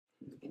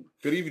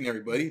Good evening,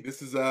 everybody.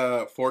 This is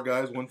Four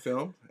Guys, One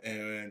Film,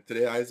 and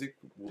today Isaac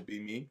will be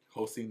me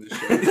hosting the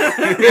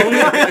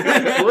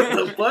show. What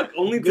the fuck?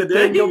 Only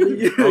today?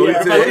 Only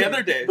What today. about the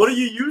other day? What are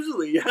you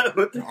usually? Yeah.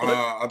 What the fuck?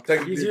 I'm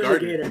technically He's a usually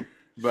gardener. Gator.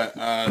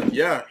 But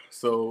yeah,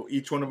 so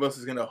each one of us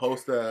is going to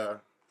host an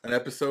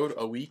episode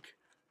a week.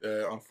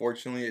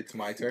 Unfortunately, it's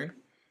my turn,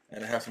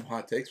 and I have some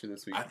hot takes for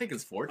this week. I think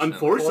it's fortunate.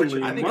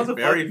 Unfortunately, I think it's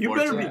very you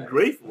better be fortunate.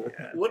 grateful.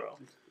 Yeah, What? bro.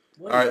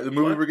 All right, the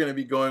movie we're going to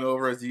be going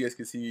over, as you guys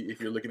can see if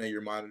you're looking at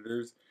your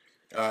monitors,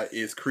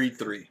 is Creed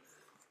 3.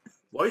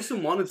 Why are you so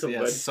monotone, Yeah,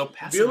 bud? so Be a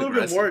passive little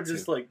bit more aggressive,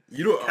 just too. like...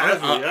 You know,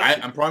 Casually, yeah.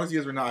 I promise you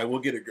guys right now, I will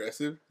get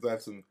aggressive because I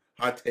have some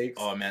hot takes.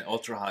 Oh man,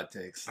 ultra hot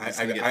takes. I'm It's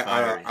actually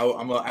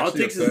Hot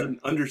takes is upset. an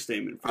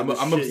understatement for I'm the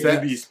shit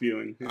upset. you be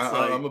spewing. It's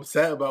I'm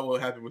upset about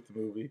what happened with the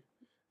movie,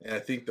 and I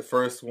think the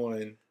first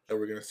one that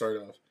we're gonna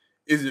start off: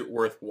 is it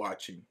worth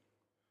watching?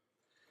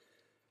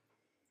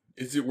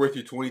 Is it worth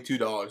your $22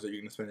 that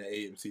you're gonna spend at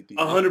AMC theater?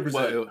 100%.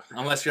 Well,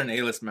 unless you're an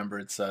A-list member,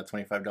 it's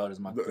 $25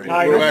 a month. No, for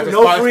no, you. that's a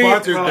no free-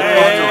 sponsored. no,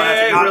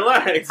 Hey, not-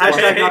 relax.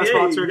 Hashtag not a Hey,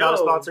 sponsor, not a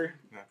yo. sponsor.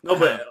 No,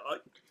 but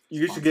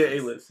you should get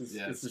A-list. It's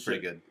the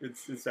pretty shit. good.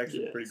 It's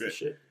actually Yeah, pretty it's the good.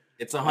 shit.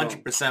 It's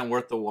 100%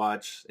 worth the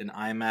watch in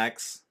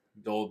IMAX,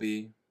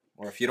 Dolby,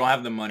 or if you don't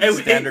have the money, Hey,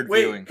 standard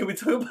wait, viewing. can we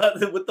talk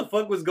about what the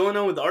fuck was going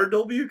on with our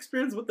Dolby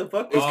experience? What the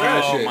fuck was It's that?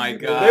 trash Oh shit. my They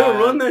god! They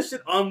would run that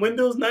shit on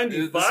Windows This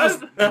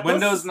 95? was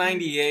Windows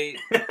 98.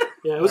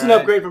 Yeah, it was an Right.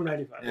 upgrade from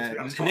 95. Yeah, Let's be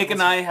honest. Nick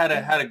and I had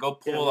to go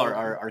pull Yeah,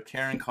 our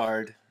Karen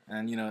card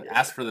and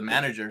ask for the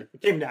manager. It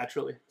came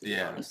naturally. to be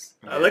Yeah. honest.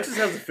 Alexis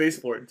has a face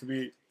for it, to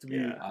be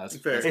Yeah. That's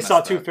fair. They messed saw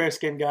up. two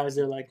fair-skinned guys.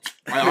 They're like,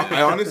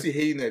 I honestly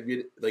hated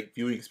that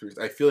viewing experience.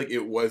 I feel like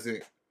it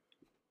wasn't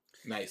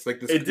nice. Like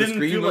the It didn't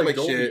screen feel looked like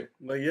like Dolby. shit.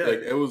 Like, yeah. Like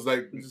it was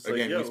like Just like,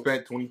 again, yo. we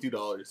spent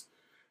 $22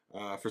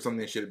 for something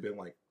that should have been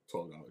like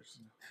 $12.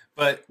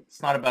 But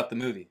it's not about the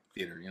movie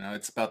theater,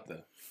 it's about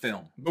the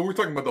film. But we're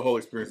talking about the whole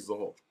experience as a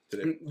whole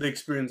today. The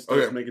experience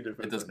does Okay. make a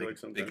difference. It does I feel make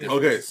like a big sometimes.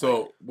 difference. Okay,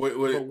 so what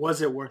but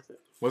was it worth it?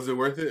 was it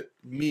worth it?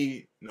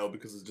 Me, no,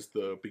 because it's just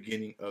the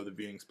beginning of the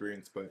viewing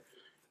experience. But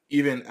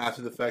even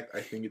after the fact,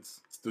 I think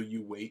it's still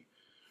you wait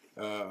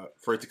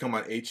for it to come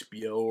on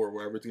HBO or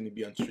wherever it's going to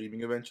be on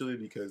streaming eventually,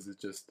 because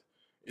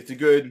it's a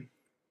good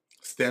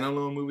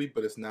standalone movie,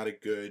 but it's not a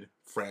good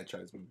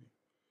franchise movie.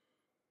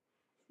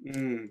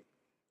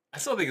 I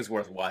still think it's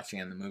worth watching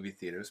in the movie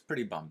theater. It's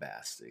pretty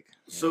bombastic.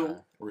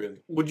 So, Really,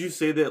 would you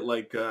say that,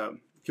 like,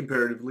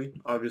 comparatively,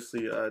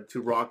 obviously,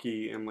 to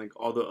Rocky and, like,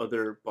 all the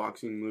other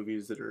boxing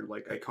movies that are,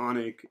 like,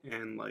 iconic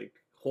and, like,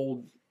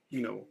 hold,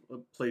 a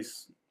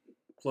place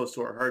close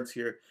to our hearts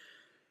here,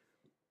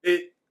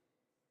 it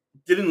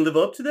didn't live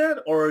up to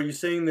that? Or are you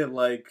saying that,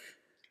 like...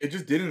 it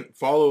just didn't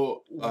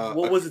follow.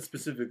 what was it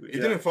specifically? It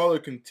didn't follow a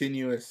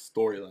continuous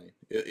storyline.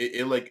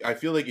 It like I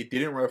feel like it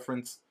didn't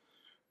reference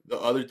the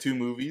other two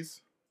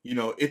movies.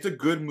 It's a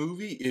good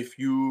movie if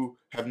you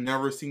have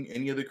never seen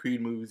any of the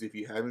Creed movies, if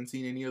you haven't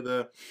seen any of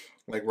the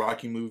like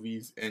Rocky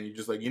movies, and you're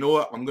just like, you know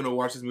what, I'm gonna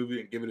watch this movie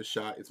and give it a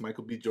shot. It's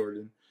Michael B.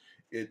 Jordan.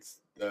 It's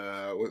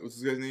what's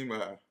this guy's name?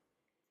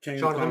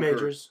 Jonathan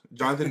Majors.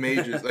 Jonathan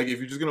Majors. Like if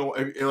you're just gonna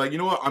like, you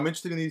know what, I'm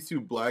interested in these two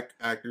black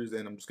actors,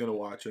 and I'm just gonna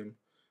watch them,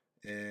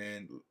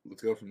 and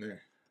let's go from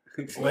there.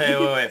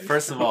 Wait.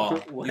 First of all,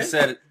 What? you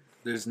said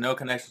there's no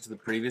connection to the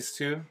previous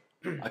two.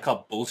 I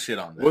call bullshit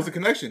on that. What was the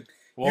connection?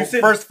 Well, You said-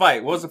 first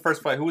fight. What was the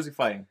first fight? Who was he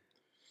fighting?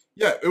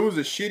 Yeah, it was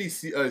a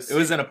shitty. It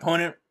was an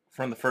opponent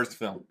from the first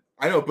film.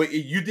 I know, but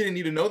you didn't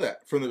need to know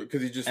that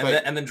because he just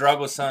And then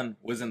Drago's son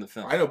was in the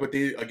film. I know, but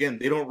they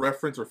don't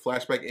reference or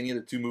flashback any of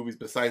the two movies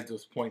besides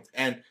those points.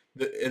 And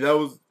that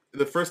was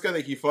the first guy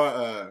that he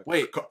fought.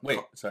 Wait.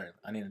 Sorry,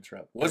 I need to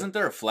interrupt. Wasn't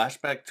there a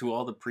flashback to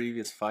all the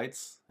previous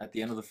fights at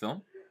the end of the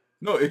film?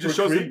 No, it just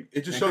For shows Creed? him.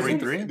 It just In shows Creed him.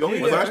 3? The only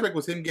Yeah. flashback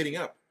was him getting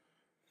up.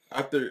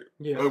 After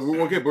Yeah.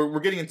 we're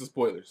getting into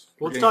spoilers.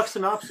 Let's talk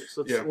synopsis.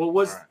 Yeah. What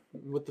was Alright.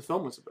 what the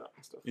film was about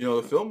and stuff.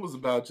 The film was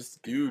about just a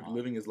dude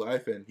living his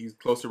life, and he's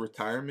close to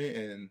retirement,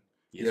 and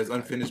he has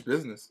unfinished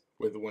business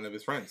with one of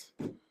his friends,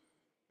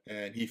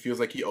 and he feels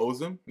like he owes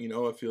him.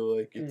 I feel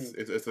like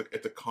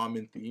it's a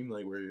common theme,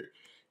 like where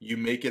you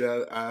make it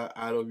out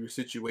of your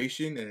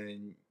situation,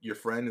 and your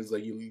friend is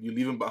like you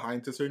leave him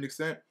behind to a certain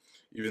extent,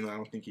 even though I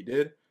don't think he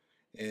did,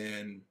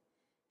 and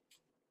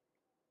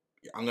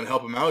I'm gonna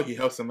help him out. He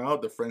helps him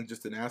out. The friend's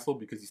just an asshole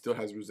because he still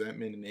has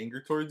resentment and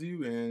anger towards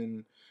you,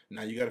 and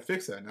now you got to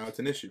fix that. Now it's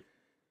an issue.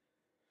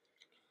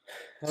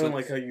 I don't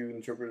like how you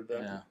interpreted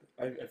that. Yeah.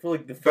 I feel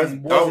like the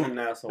friend That's- wasn't an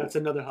asshole. That's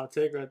another hot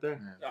take right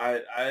there.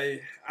 I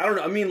don't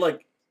know. I mean,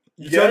 like,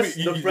 You tell yes,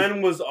 me- the you-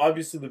 friend was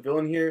obviously the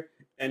villain here,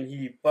 and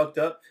he fucked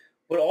up.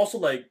 But also,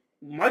 like,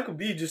 Michael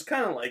B. just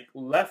kind of like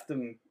left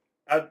him.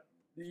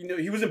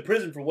 He was in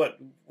prison for what?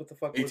 What the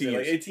fuck was 18 it?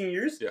 Like years. 18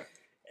 years. Yeah.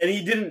 And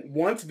he didn't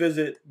once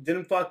visit,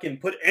 didn't fucking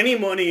put any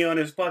money on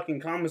his fucking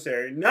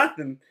commissary,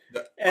 nothing.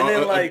 And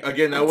then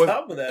again, on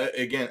top of that,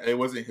 again, it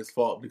wasn't his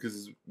fault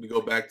because we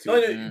go back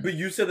to. But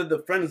you said that the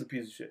friend is a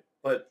piece of shit.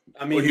 But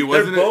I mean,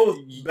 well, they're both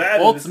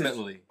bad.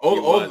 Ultimately,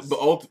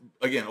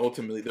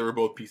 ultimately, they were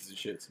both pieces of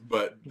shit.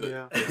 But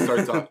it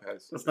starts off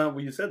as. That's not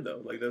what you said though.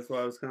 Like that's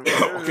why I was kind of.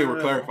 Okay,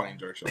 we're clarifying,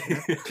 George.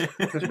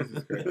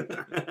 Jesus Christ.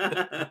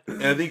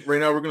 And I think right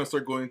now we're gonna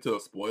start going into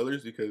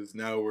spoilers because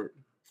now we're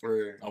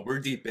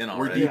deep in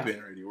already.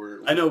 already.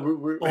 I know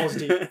we're balls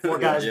deep. Four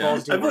guys,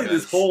 balls deep. I feel like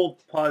this whole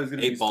pod is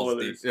gonna be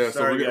spoilers. Yeah,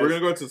 so we're gonna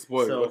go into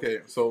spoilers.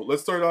 Okay, so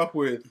let's start off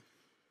with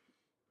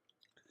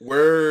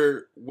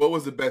what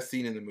was the best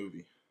scene in the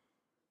movie?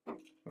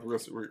 We're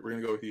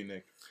gonna go with you,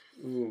 Nick.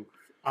 Ooh.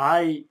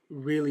 I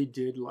really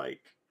did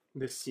like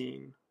the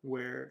scene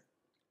where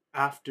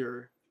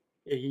after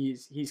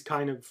he's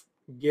kind of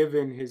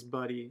given his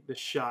buddy the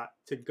shot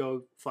to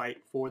go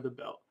fight for the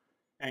belt,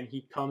 and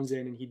he comes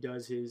in and he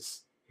does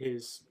his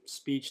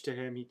speech to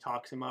him. He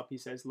talks him up. He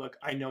says, look,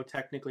 I know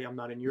technically I'm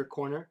not in your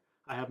corner.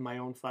 I have my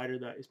own fighter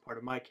that is part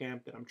of my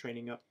camp that I'm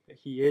training up.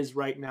 He is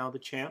right now the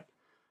champ,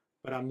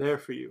 but I'm there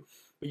for you.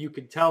 But you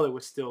could tell it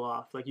was still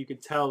off. Like you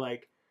could tell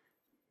like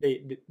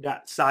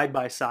that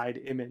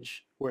side-by-side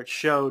image where it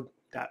showed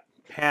that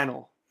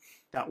panel,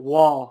 that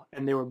wall,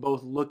 and they were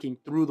both looking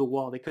through the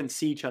wall. They couldn't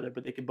see each other,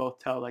 but they could both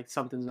tell like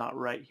something's not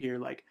right here.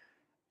 Like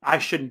I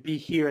shouldn't be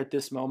here at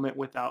this moment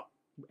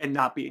and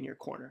not be in your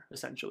corner,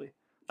 essentially.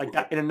 Like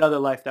that in another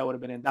life that would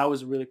have been in. That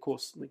was a really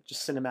cool, like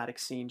just cinematic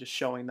scene, just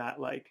showing that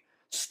like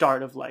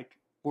start of like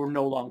we're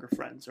no longer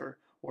friends or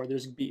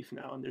there's beef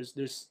now and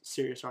there's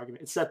serious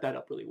argument. It set that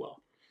up really well.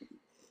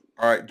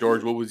 All right,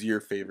 George, what was your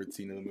favorite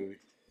scene in the movie?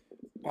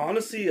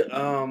 Honestly,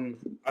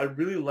 I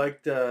really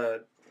liked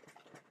the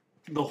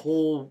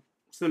whole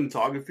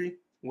cinematography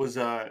was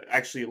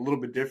actually a little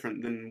bit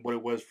different than what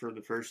it was for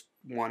the first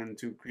 1 and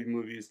 2 Creed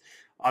movies.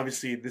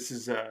 Obviously, this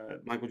is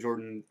Michael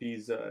Jordan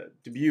B's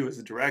debut as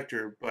a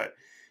director, but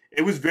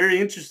it was very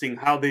interesting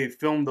how they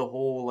filmed the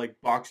whole like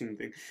boxing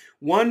thing.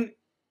 One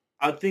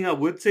thing I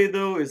would say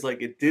though is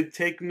like it did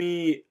take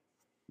me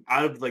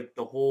out of like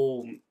the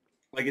whole.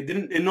 Like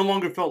it no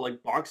longer felt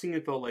like boxing.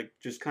 It felt like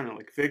just kind of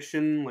like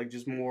fiction, like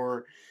just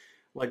more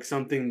like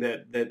something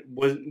that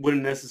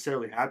wouldn't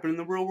necessarily happen in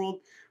the real world.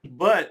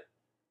 But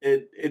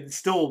it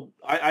still,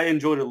 I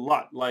enjoyed it a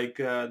lot. Like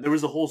there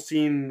was a whole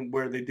scene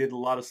where they did a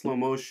lot of slow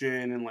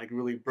motion and like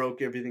really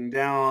broke everything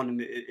down, and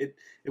it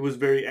was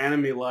very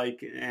anime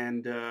like.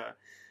 And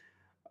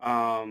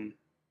I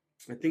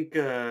think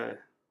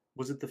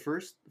was it the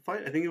first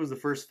fight? I think it was the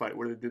first fight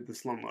where they did the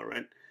slow mo,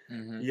 right?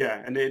 Mm-hmm.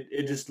 Yeah, and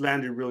it just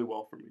landed really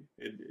well for me.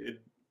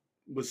 It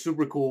was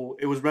super cool.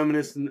 It was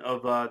reminiscent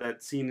of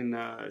that scene in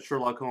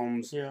Sherlock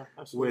Holmes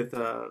with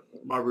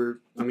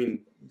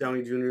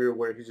Downey Jr.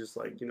 where he's just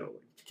like,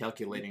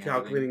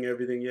 calculating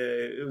everything. Yeah,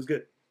 it was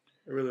good.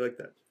 I really like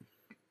that.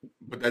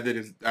 But that's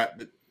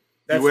the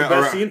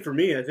best scene for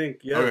me, I think.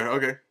 Yeah.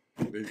 Okay.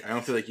 I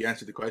don't feel like you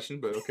answered the question,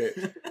 but okay.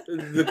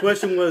 The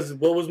question was,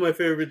 what was my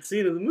favorite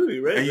scene of the movie,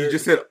 right? And you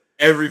just said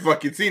every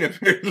fucking scene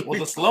apparently. Well,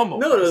 the slow-mo.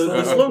 No,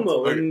 the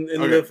slow-mo in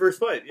the first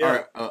fight.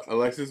 Yeah. All right,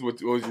 Alexis,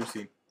 what was your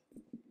scene?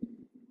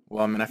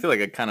 Well, I mean, I feel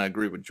like I kind of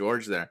agree with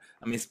George there.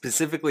 I mean,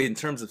 specifically in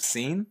terms of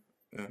scene,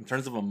 in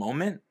terms of a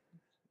moment,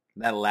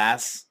 that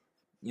last,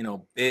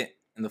 bit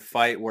in the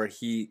fight where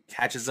he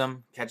catches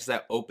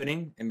that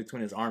opening in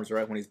between his arms,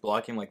 right, when he's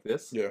blocking like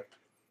this. Yeah.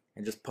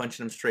 And just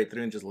punching him straight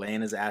through and just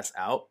laying his ass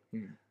out.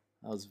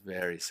 That was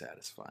very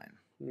satisfying.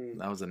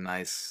 That was a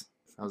nice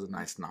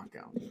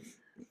knockout.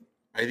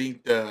 I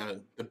think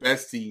the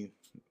best scene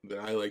that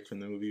I liked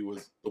from the movie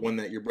was the one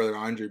that your brother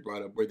Andre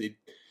brought up,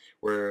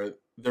 where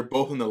they're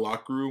both in the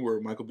locker room, where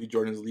Michael B.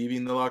 Jordan's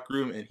leaving the locker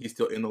room and he's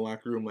still in the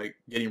locker room, like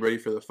getting ready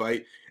for the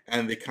fight,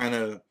 and they kind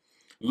of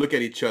look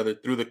at each other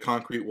through the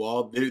concrete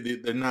wall.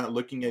 They're not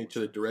looking at each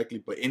other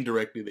directly, but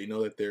indirectly they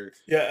know that they're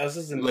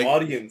as an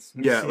audience.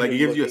 Yeah, like it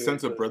gives you a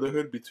sense of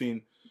brotherhood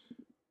between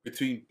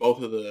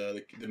both of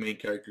the main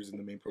characters and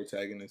the main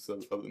protagonists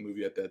of the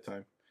movie at that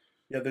time.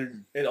 Yeah,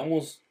 it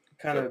almost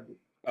kind of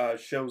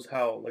shows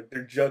how like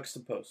they're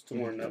juxtaposed to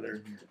one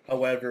another.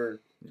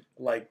 However,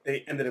 like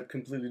they ended up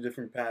completely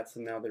different paths,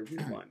 and now they're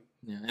realigning.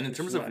 Yeah, and in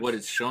terms of what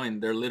it's showing,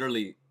 they're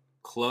literally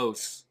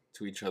close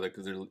to each other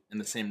because they're in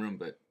the same room,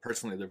 but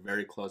personally they're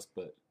very close,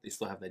 but they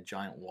still have that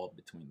giant wall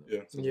between them. Yeah,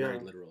 so it's very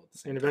literal at the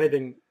same time. If time.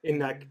 anything, in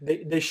that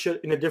they should,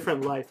 in a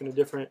different life, in a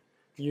different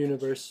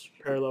universe,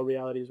 parallel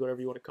realities,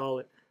 whatever you want to call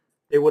it,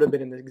 they would have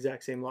been in the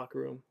exact same locker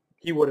room.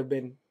 He would have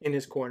been in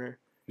his corner.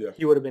 Yeah,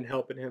 he would have been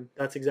helping him.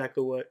 That's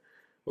exactly what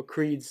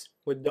Creed's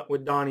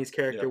with Donnie's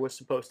character was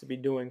supposed to be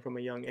doing from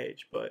a young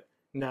age, but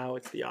now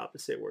it's the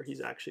opposite, where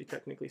he's actually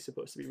technically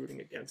supposed to be rooting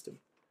against him.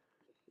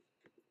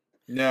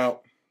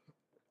 Now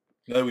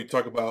that we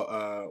talk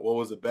about what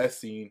was the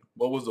best scene,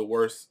 what was the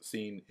worst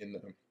scene in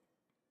the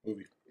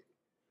movie?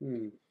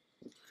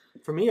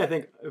 For me, I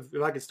think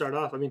if I could start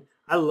off, I mean,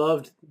 I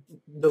loved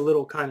the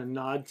little kind of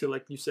nod to,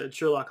 like you said,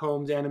 Sherlock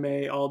Holmes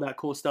anime, all that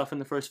cool stuff in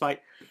the first fight.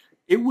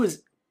 It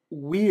was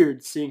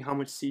weird seeing how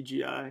much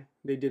CGI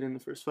they did in the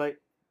first fight.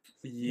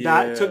 Yeah.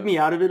 That took me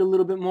out of it a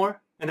little bit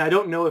more. And I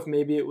don't know if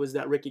maybe it was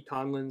that Ricky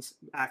Conlan's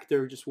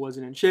actor just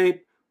wasn't in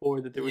shape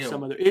or that there were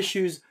some other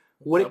issues.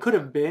 What it could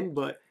have been,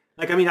 but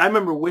like, I mean, I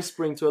remember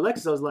whispering to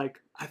Alexis, I was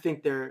like, I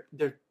think they're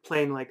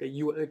playing like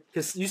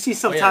because you see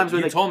sometimes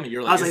where you told me,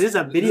 you're like, I was like, this is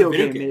a video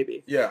game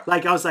maybe. Yeah.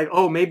 Like, I was like,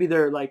 oh, maybe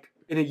they're like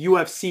in a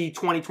UFC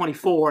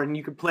 2024 and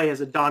you could play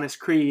as Adonis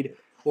Creed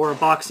or a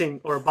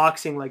boxing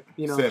like,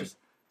 you know, just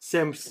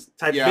Sims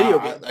type video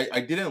game. I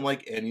didn't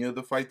like any of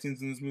the fight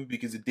scenes in this movie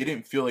because it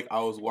didn't feel like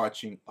I was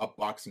watching a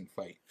boxing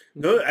fight.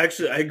 No,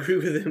 actually, I agree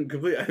with him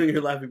completely. I know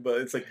you're laughing,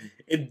 but it's like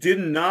it did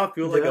not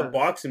feel like a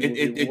boxing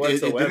movie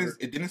whatsoever.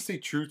 It didn't stay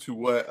true to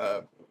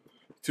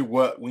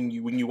what when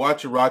you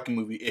watch a Rocky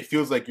movie, it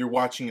feels like you're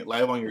watching it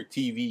live on your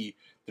TV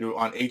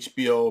on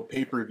HBO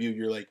pay-per-view.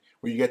 You're like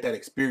where you get that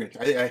experience.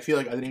 I feel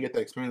like I didn't get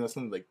that experience. That's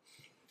something like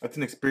that's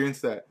an experience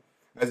that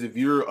as a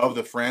viewer of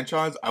the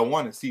franchise, I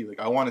want to see. Like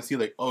I want to see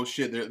like, oh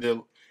shit,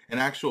 they're an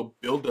actual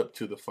build up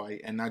to the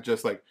fight and not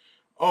just like,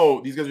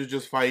 oh, these guys are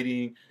just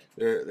fighting.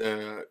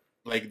 They're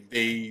like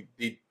they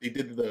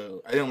did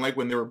I didn't like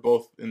when they were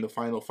both in the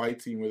final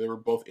fight scene where they were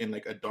both in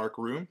like a dark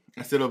room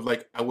instead of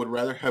like I would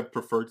rather have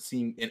preferred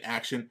seeing in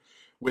action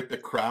with the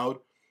crowd.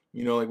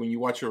 You know, like when you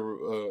watch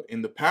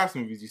in the past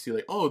movies, you see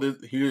like, oh,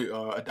 here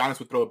Adonis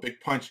would throw a big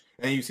punch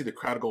and then you see the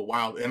crowd go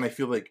wild, and I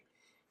feel like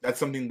that's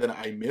something that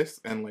I miss,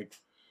 and like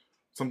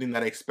something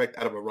that I expect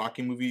out of a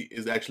Rocky movie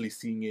is actually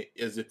seeing it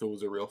as if it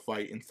was a real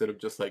fight instead of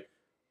just like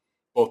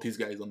both these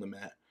guys on the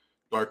mat,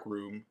 dark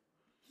room,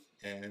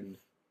 and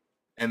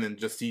then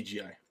just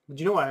CGI.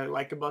 Do you know what I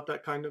like about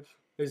that kind of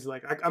is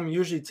like I'm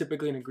usually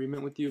typically in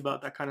agreement with you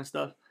about that kind of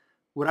stuff.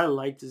 What I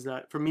liked is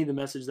that for me the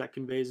message that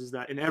conveys is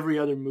that in every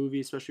other movie,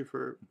 especially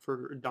for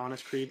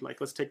Adonis Creed, like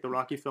let's take the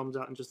Rocky films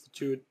out and just the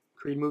two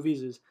Creed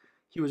movies, is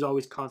he was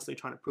always constantly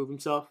trying to prove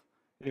himself,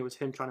 and it was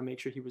him trying to make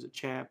sure he was a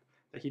champ,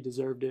 that he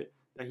deserved it,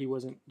 that he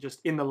wasn't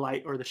just in the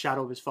light or the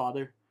shadow of his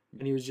father,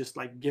 and he was just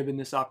like given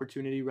this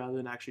opportunity rather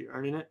than actually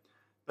earning it.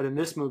 But in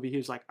this movie, he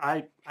was like,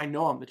 I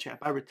know I'm the champ.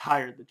 I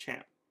retired the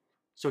champ.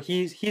 So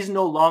he's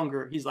no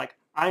longer, he's like,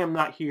 I am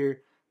not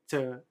here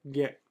to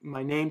get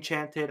my name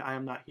chanted. I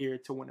am not here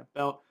to win a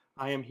belt.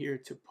 I am here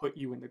to put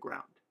you in the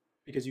ground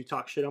because you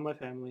talk shit on my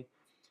family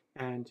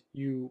and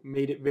you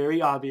made it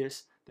very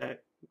obvious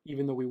that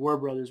even though we were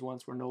brothers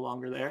once, we're no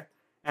longer there.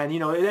 And, you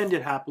know, it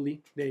ended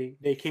happily.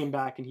 They came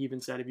back and he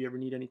even said, if you ever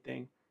need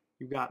anything,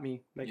 you got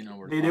me. Like, you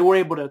know, they were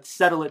able to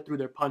settle it through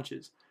their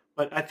punches.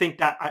 But I think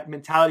that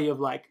mentality of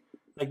like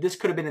this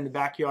could have been in the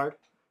backyard.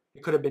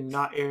 It could have been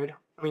not aired.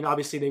 I mean,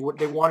 obviously they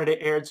wanted it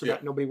aired so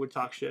that nobody would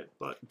talk shit.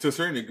 But to a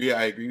certain degree,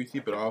 I agree with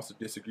you, but I also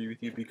disagree with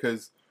you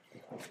because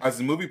as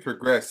the movie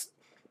progressed,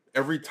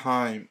 every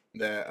time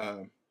that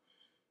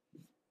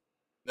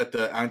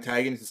the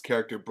antagonist's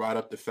character brought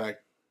up the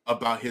fact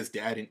about his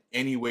dad in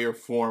any way or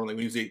form, like when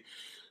he was like,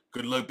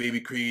 "Good luck, baby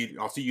Creed.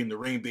 I'll see you in the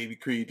ring, baby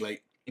Creed."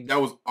 Like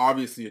that was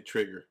obviously a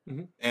trigger,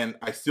 and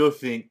I still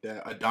think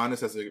that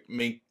Adonis as a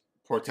main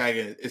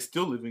protagonist is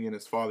still living in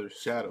his father's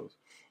shadows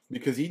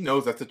because he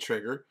knows that's a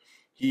trigger.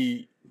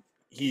 He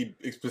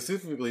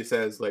specifically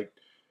says like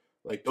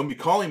don't be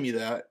calling me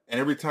that.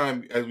 And every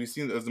time, as we've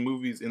seen as the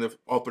movies in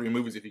all three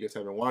movies, if you guys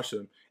haven't watched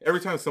them, every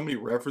time somebody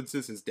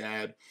references his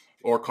dad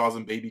or calls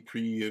him baby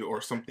Creed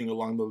or something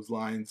along those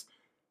lines,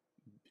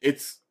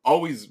 it's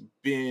always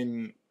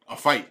been a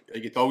fight.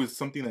 Like it's always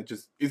something that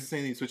just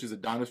instantly switches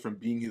Adonis from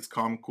being his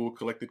calm, cool,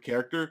 collected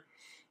character,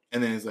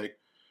 and then it's like,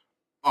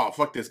 oh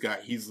fuck this guy.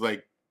 He's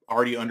like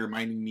already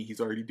undermining me.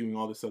 He's already doing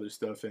all this other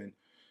stuff, and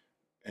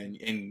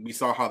we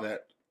saw how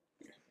that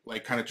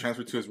like kind of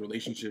transferred to his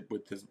relationship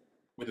with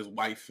his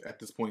wife at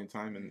this point in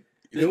time. And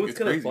you know what's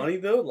kind of funny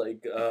though,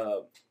 like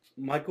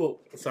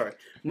Michael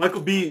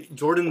B.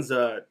 Jordan's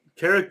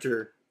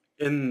character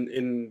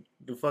in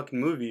the fucking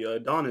movie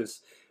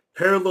Adonis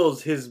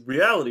parallels his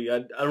reality. I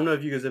don't know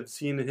if you guys have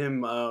seen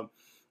him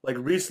like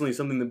recently.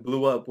 Something that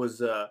blew up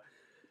was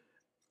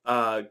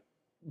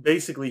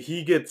basically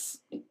he gets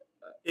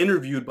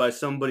interviewed by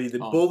somebody that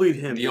bullied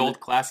him. The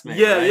old classmate.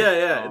 Yeah, right?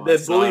 yeah.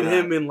 That bullied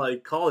him in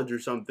like college or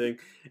something.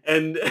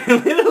 And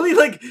literally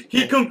like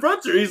he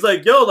confronts her. He's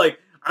like, yo, like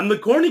I'm the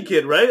corny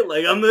kid, right?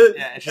 Like I'm the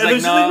and she's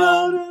like,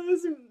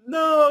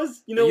 no,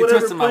 you know,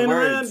 whatever, playing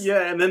around.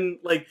 Yeah, and then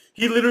like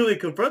he literally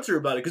confronts her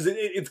about it because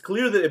it's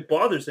clear that it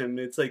bothers him.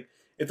 It's like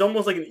it's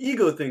almost like an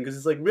ego thing because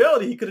it's like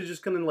reality. He could have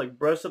just kind of like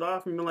brushed it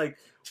off and been like,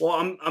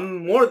 "Well,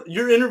 I'm more.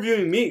 You're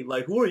interviewing me.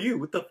 Like, who are you?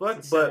 What the fuck?"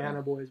 But Santa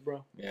Ana boys,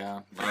 bro.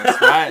 Yeah,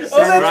 that's right. That's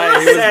right.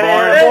 He was Santa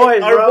born. Ana boys,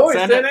 bro. Our boys,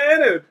 Santa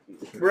Ana.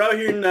 We're out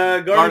here in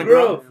Garden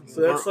Grove,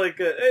 so that's like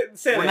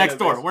Santa We're Ana. next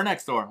door. We're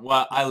next door.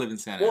 Well, I live in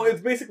Santa Ana. Well,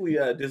 it's basically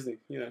Disney,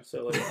 you know.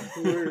 So like,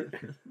 we're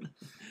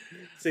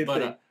same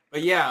thing.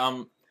 But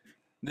yeah,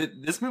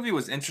 this movie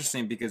was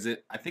interesting because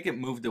I think it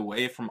moved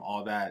away from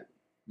all that,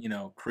 you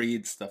know,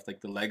 Creed stuff, like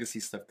the legacy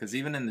stuff. Because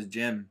even in the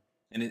gym,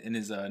 in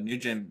his new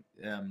gym,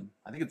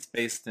 I think it's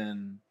based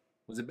in.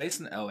 Was it based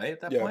in L.A.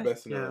 at that point?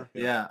 Based in LA.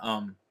 Yeah.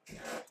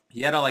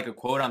 He had like a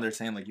quote on there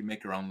saying like, "You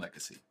make your own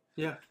legacy,"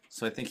 Yeah.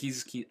 So I think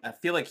I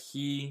feel like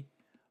he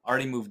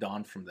already moved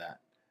on from that.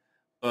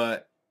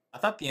 But I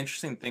thought the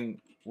interesting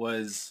thing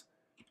was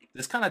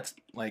this kind of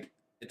like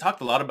it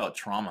talked a lot about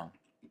trauma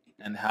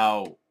and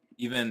how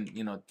even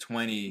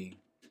 20,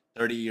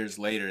 30 years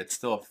later it's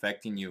still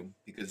affecting you,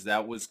 because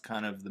that was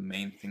kind of the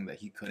main thing that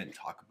he couldn't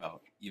talk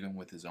about even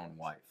with his own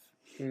wife,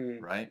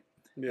 right?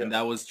 Yeah. And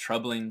that was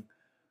troubling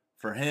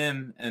for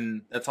him,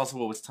 and that's also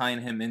what was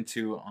tying him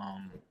into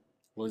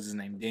what was his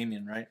name,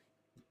 Damien, right?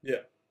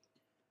 Yeah.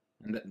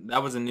 And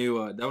that was a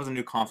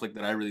new conflict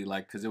that I really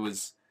liked, because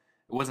it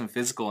wasn't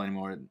physical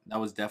anymore. That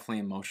was definitely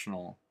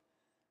emotional.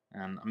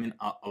 And I mean,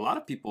 a lot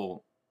of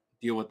people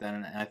deal with that,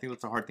 and I think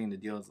that's a hard thing to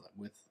deal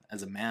with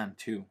as a man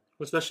too.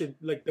 Especially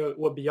like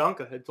what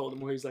Bianca had told him,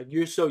 where he's like,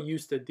 "You're so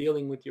used to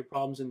dealing with your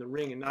problems in the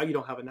ring, and now you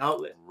don't have an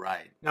outlet.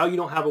 Right. Now you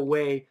don't have a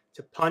way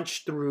to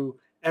punch through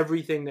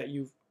everything that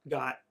you've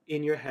got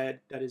in your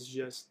head that is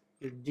just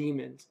your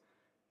demons.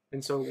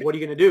 And so, what are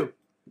you gonna do?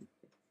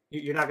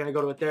 You're not gonna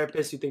go to a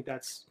therapist. You think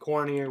that's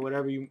corny or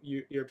whatever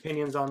your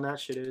opinions on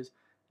that shit is.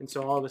 And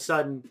so all of a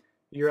sudden,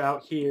 you're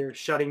out here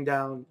shutting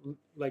down,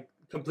 like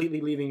completely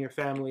leaving your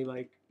family,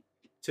 like."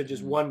 To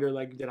just wonder,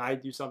 like, did I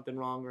do something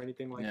wrong or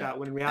anything like that?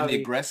 When in reality, and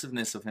the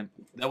aggressiveness of him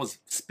that was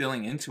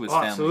spilling into his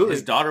family. Absolutely.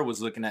 His daughter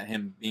was looking at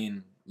him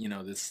being,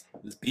 this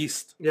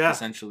beast,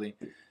 essentially,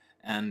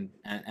 and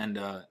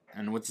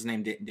what's his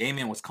name?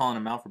 Damien was calling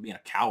him out for being a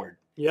coward,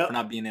 for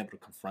not being able to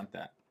confront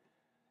that.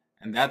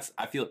 And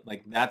I feel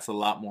like that's a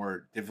lot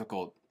more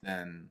difficult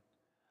than,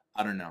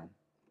 I don't know,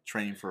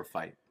 training for a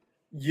fight.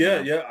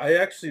 Yeah, yeah. I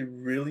actually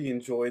really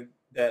enjoyed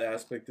that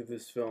aspect of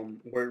this film,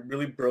 where it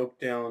really broke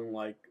down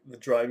like the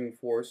driving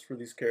force for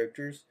these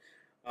characters,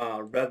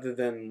 rather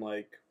than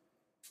like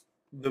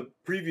the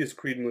previous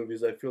Creed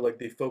movies. I feel like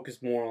they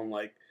focused more on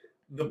like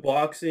the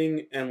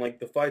boxing and like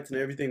the fights and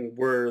everything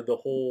were the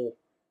whole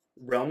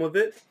realm of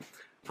it.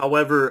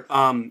 However,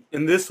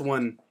 in this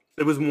one,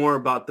 it was more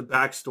about the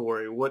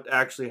backstory, what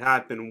actually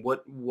happened,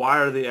 why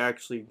are they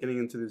actually getting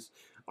into this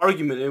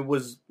argument. It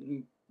was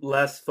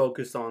less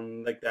focused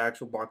on like the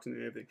actual boxing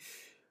and everything.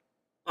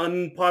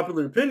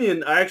 Unpopular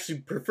opinion, I actually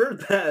prefer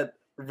that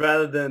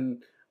rather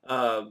than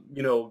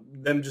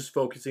them just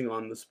focusing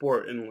on the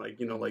sport and like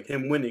like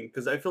him winning,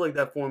 because I feel like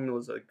that formula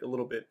was like a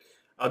little bit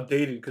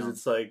outdated, because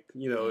it's like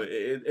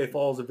it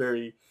follows a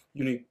very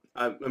unique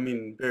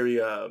very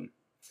a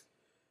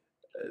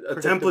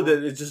template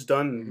that is just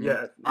done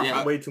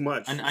way too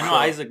much. And I know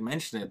Isaac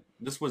mentioned it.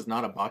 This was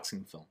not a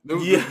boxing film.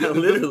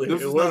 Literally,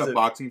 this was not a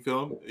boxing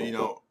film.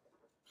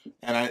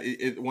 And I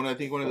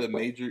think one of the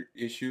major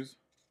issues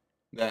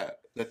that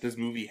this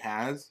movie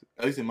has,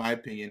 at least in my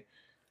opinion,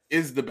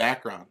 is the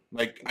background.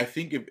 Like, I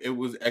think if it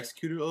was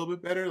executed a little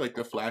bit better, like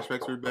the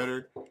flashbacks were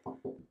better.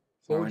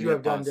 What would you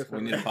have done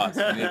differently? We need a pause.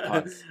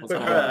 What's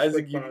going on?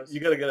 Isaac,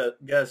 you gotta get a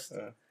guest.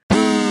 All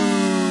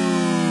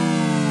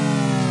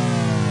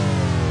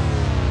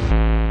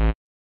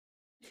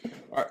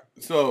right,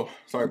 so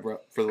sorry, bro,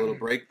 for the little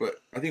break, but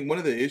I think one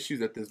of the issues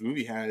that this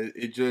movie had,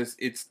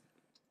 it's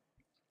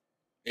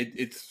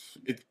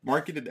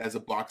marketed as a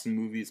boxing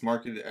movie. It's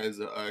marketed as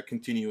a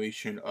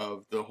continuation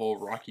of the whole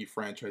Rocky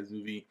franchise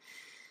movie,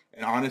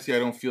 and honestly, I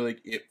don't feel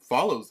like it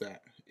follows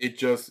that.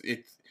 It's a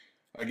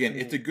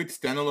good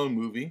standalone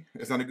movie.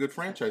 It's not a good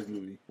franchise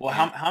movie. Well,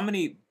 how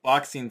many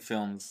boxing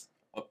films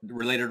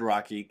related to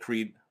Rocky,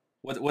 Creed?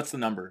 What's the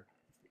number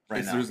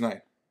right now? There's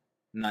 9.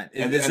 9.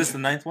 Is this the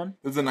 9th one?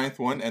 This is the 9th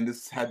one, and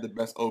this had the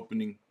best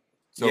opening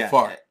so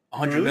far.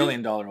 $100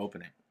 million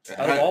opening.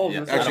 Out of all of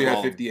them, actually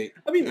had 58.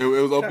 I mean, it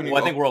was opening.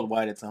 Well, I think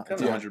worldwide it's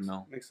 100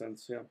 mil. Makes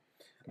sense, yeah.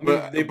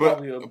 But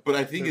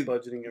I think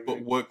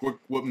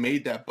what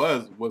made that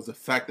buzz was the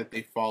fact that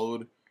they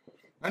followed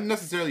not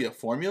necessarily a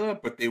formula,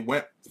 but they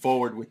went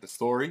forward with the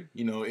story.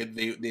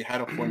 They had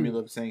a formula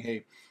of saying,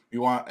 hey, we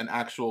want an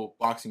actual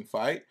boxing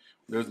fight.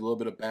 There's a little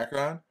bit of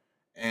background,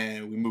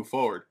 and we move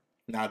forward.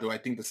 Now, do I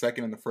think the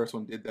second and the first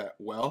one did that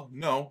well?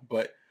 No,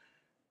 but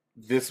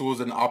this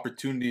was an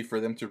opportunity for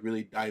them to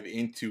really dive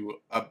into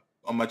a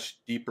much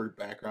deeper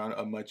background,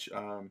 I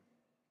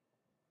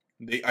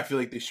feel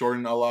like they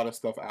shortened a lot of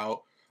stuff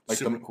out, like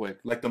super quick,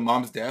 like the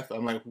mom's death.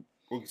 I'm like,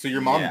 so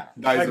your mom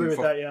dies. I agree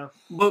with that, yeah.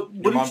 But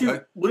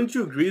wouldn't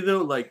you agree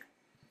though? Like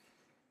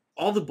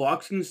all the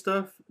boxing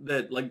stuff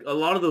that like a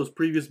lot of those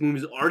previous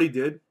movies already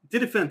did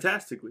it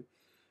fantastically.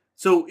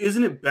 So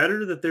isn't it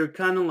better that they're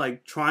kind of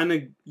like trying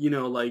to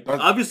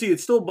obviously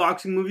it's still a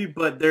boxing movie,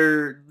 but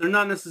they're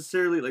not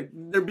necessarily like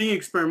they're being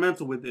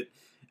experimental with it.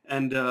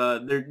 And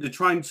they're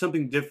trying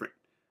something different,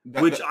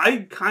 which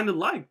I kind of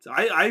liked.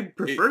 I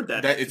preferred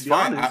that. It's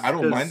fine. I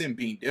don't mind them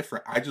being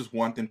different. I just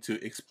want them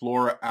to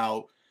explore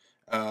out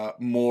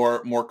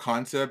more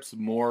concepts,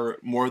 more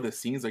of the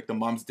scenes, like the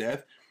mom's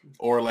death,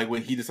 or like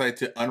when he decided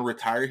to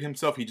unretire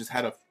himself. He just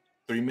had a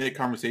 3-minute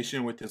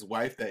conversation with his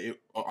wife that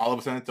all of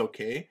a sudden it's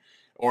okay.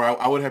 Or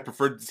I would have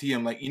preferred to see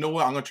him like, you know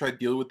what, I'm gonna try to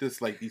deal with this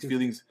these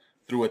feelings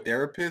through a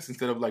therapist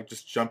instead of like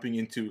just jumping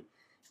into.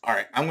 All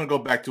right, I'm going to go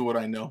back to what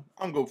I know.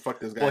 I'm going to go fuck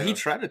this guy up. He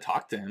tried to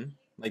talk to him.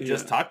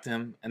 Just talk to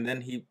him, and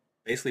then he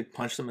basically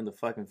punched him in the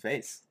fucking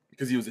face.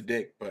 because he was a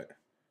dick. But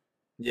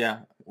yeah,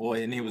 well,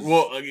 and he was.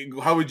 Well,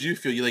 how would you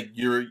feel?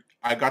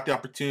 I got the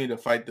opportunity to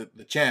fight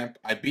the champ.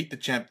 I beat the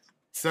champ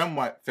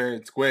somewhat fair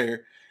and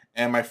square.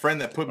 And my friend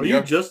that put me up...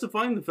 Are you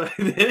justifying the fact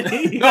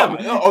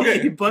that no,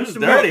 okay. He punched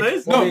him in the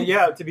face? Well,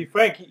 yeah, to be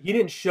frank, he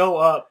didn't show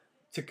up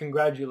to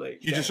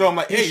congratulate. He just showed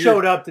him he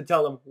showed up to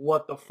tell him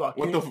what the fuck.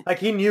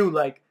 He knew,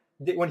 like,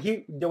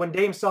 when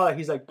Dame saw it,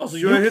 he's like... Oh, so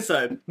you're on his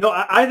side. No,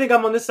 I think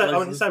I'm on this side. I'm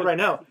on his side right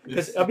now.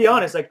 Because I'll be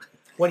honest, like,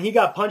 when he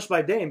got punched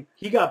by Dame,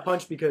 he got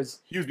punched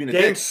because he was being a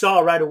Dame dick. saw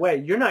right away,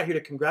 you're not here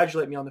to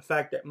congratulate me on the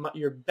fact that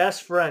your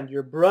best friend,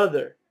 your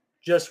brother...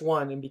 just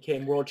won and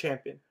became world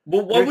champion.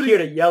 Well, why would he here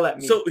to yell at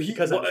me? So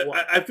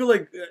I feel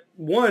like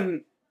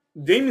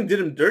Damon did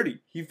him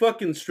dirty. He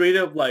fucking straight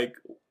up like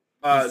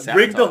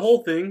rigged the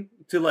whole thing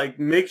to like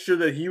make sure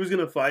that he was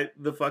gonna fight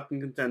the fucking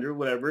contender,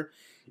 whatever.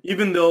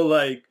 Even though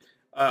like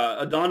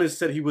Adonis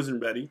said he wasn't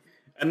ready,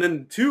 and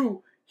then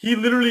 2, he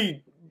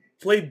literally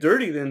played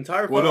dirty the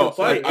entire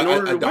fight.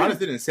 Adonis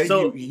didn't say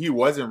he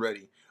wasn't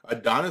ready.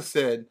 Adonis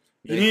said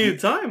he needed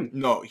time.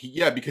 No,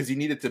 because he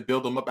needed to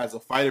build him up as a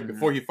fighter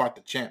before he fought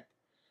the champ.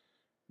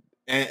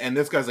 And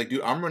this guy's like,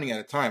 dude, I'm running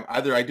out of time.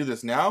 Either I do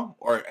this now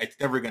or it's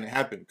never going to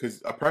happen.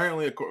 Because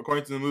apparently,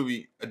 according to the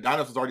movie,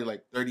 Adonis was already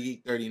like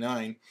 38,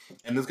 39.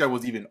 And this guy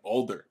was even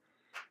older.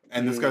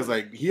 And this guy's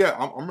like, yeah,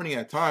 I'm running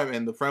out of time.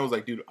 And the friend was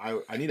like, dude,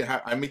 I need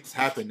to I make this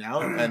happen now.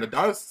 And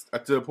Adonis,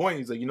 to the point,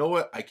 he's like, you know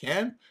what? I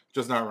can,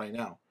 just not right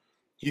now.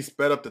 He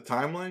sped up the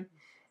timeline.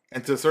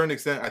 And to a certain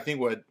extent, I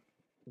think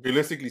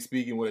realistically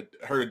speaking, what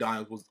hurt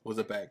Adonis was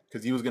a bag.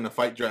 Because he was going to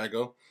fight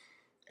Drago.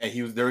 And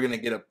they were going to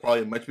get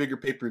probably a much bigger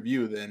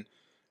pay-per-view than,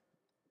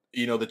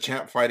 the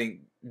champ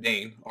fighting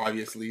Dane,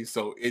 obviously.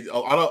 So a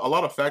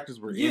lot of factors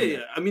were in it.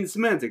 Yeah. I mean,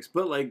 semantics.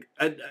 But, like,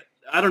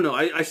 I don't know.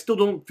 I still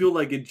don't feel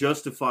like it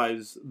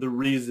justifies the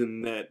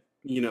reason that,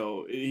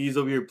 he's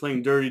over here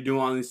playing dirty, doing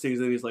all these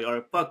things. And he's like, all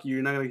right, fuck you.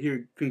 You're not going to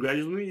hear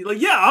congratulate me?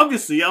 Like, yeah,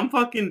 obviously. I'm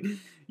fucking...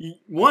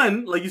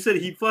 1, like you said,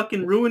 he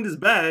fucking ruined his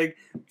bag.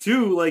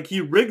 2, like,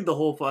 he rigged the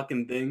whole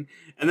fucking thing.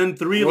 And then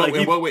 3,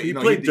 he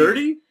played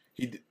dirty?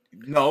 He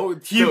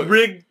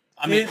rigged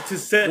to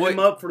set him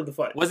up for the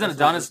fight. Wasn't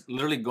Adonis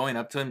literally going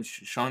up to him,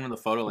 showing him the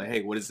photo, like,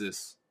 "Hey, what is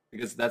this?"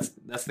 Because that's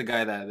the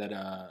guy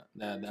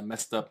that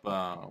messed up.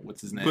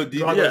 What's his name? But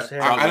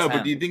I know,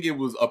 but do you think it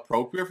was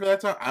appropriate for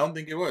that time? I don't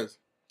think it was.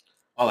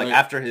 Oh,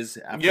 after his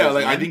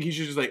I think he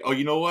should just like, oh,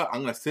 you know what? I'm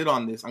gonna sit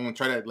on this. I'm gonna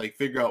try to like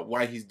figure out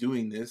why he's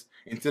doing this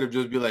instead of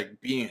just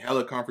being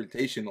hella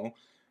confrontational.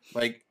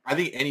 Like, I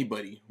think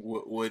anybody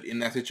would in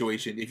that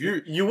situation. If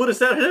you would have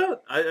sat it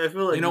out. I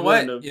feel like you know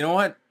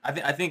what.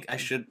 I think I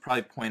should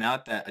probably point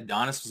out that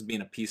Adonis was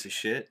being a piece of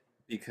shit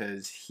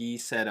because he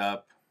set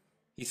up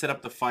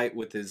the fight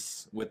with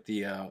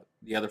the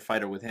other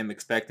fighter with him,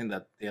 expecting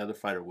that the other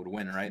fighter would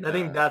win. Right. I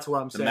think that's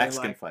what I'm saying. The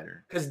Mexican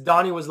fighter. Because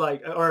Donnie was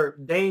like, or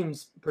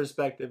Dame's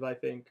perspective, I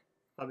think,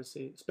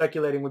 obviously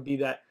speculating would be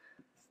that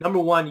number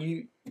 1,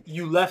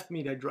 you left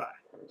me to dry.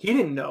 He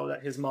didn't know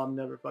that his mom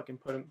never fucking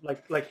put him,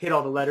 like hit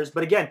all the letters.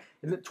 But again,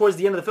 towards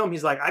the end of the film,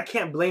 he's like, I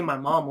can't blame my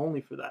mom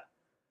only for that.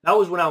 That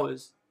was when I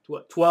was,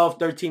 12,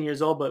 13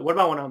 years old. But what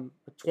about when I'm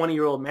a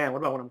 20-year-old man? What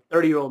about when I'm a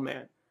 30-year-old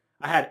man?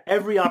 I had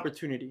every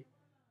opportunity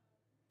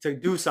to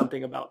do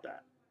something about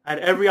that. I had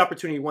every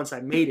opportunity once I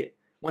made it.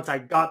 Once I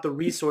got the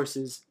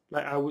resources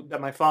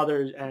that my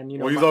father and,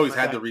 Well, he's always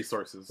had the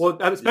resources.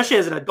 Well, especially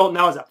as an adult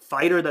now, as a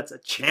fighter that's a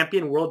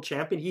champion, world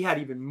champion, he had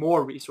even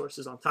more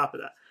resources on top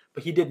of that.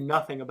 But he did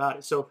nothing about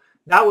it. So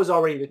that was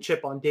already the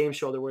chip on Dame's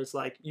shoulder where it's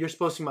like, you're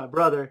supposed to be my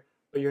brother,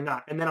 but you're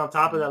not. And then on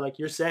top of that, like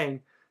you're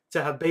saying,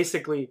 to have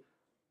basically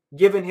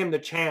given him the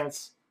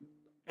chance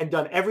and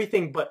done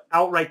everything but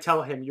outright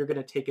tell him you're going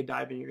to take a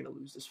dive and you're going to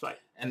lose this fight.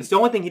 And it's the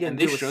only thing he didn't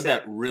do. And they showed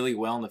that really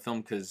well in the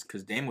film because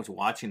Dame was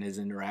watching his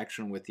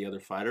interaction with the other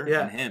fighter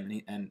and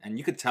him. And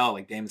you could tell,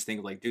 like, Dame was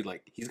thinking, like, dude,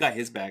 like, he's got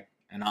his back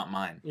and not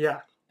mine.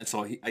 Yeah. And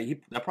so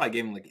that probably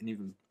gave him, like, an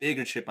even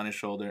bigger chip on his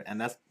shoulder.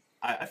 And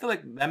I feel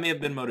like that may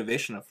have been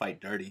motivation to fight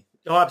dirty.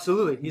 Oh,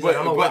 absolutely.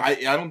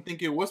 I don't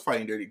think it was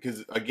fighting dirty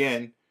because,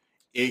 again,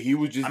 he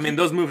was just... I mean,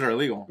 those moves are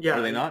illegal. Yeah.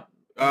 Are they not?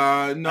 No,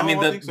 I mean,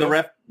 the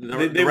ref...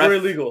 They were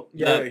illegal.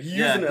 Yeah, he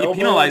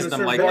penalized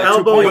them like the 2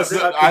 elbow points.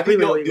 I think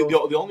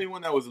the only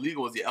one that was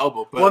illegal was the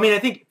elbow. But... Well, I mean, I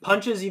think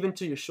punches even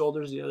to your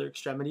shoulders, the other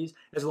extremities,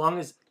 as long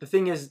as the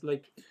thing is,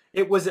 like,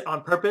 it wasn't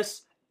on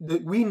purpose.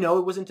 We know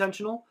it was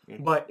intentional,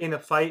 but in a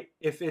fight,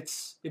 if it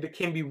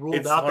can be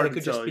ruled out, that it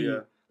could just be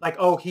like,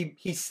 oh,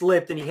 he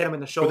slipped and he hit him in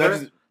the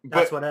shoulder.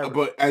 That's whatever.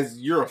 But as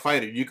you're a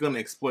fighter, you're gonna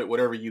exploit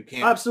whatever you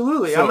can.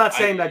 Absolutely, so I'm not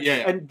saying that.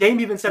 Yeah. And Dame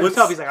even said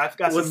himself, he's like, I've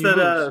got some. What's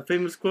that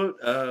famous quote?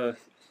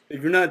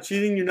 If you're not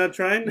cheating, you're not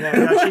trying. Yeah,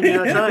 you're not cheating,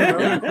 you're not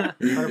trying, bro.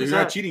 If you're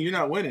not cheating, you're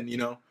not winning.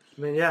 I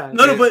mean, yeah.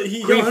 No, but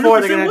he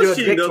 100% was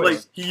cheating though.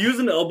 Twist. Like, he used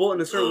an elbow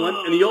in a certain one,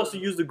 and he also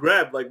used a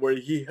grab, like where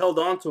he held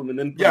onto him and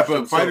then. Yeah,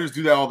 but fighters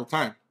do that all the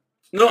time.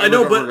 No, I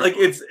know, but like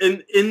it's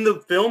in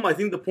the film. I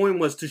think the point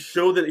was to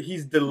show that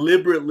he's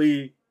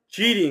deliberately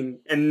cheating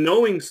and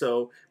knowing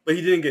so, but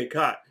he didn't get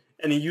caught.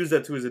 and he used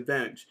that to his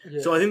advantage.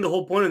 Yeah. So I think the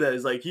whole point of that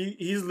is like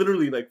he's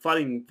literally like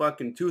fighting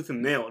fucking tooth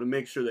and nail to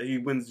make sure that he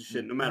wins the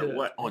shit no matter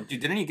what. Oh, dude,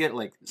 didn't he get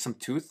like some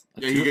tooth?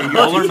 Yeah, you a got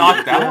molar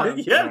knocked out.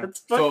 Yeah, it's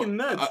fucking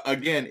nuts.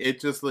 Again, it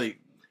just like.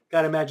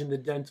 Gotta imagine the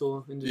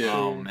dental industry.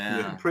 Oh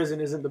man, in prison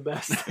isn't the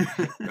best.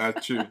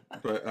 That's true,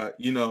 but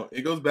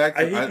it goes back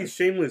to I hate these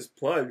shameless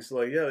plugs.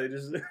 Like, yeah, they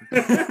just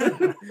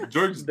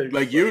George,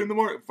 like you in the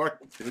morning. Fuck,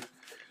 dude.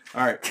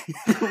 All right,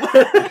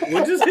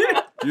 what just hit?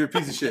 You're a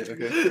piece of shit.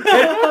 Okay.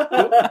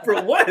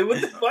 For what?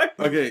 What the fuck?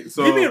 Okay,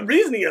 so give me a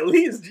reasoning at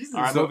least. Jesus.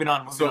 All right, moving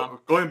on.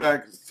 Going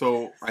back,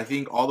 so I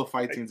think all the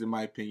fight scenes, in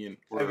my opinion,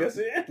 I guess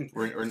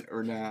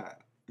we're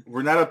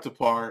not up to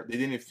par. They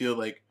didn't feel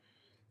like.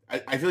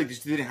 I feel like they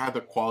just didn't have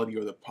the quality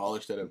or the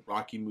polish that a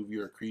Rocky movie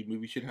or a Creed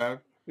movie should have.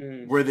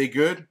 Were they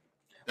good?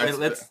 Wait,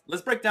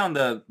 let's break down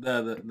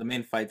the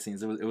main fight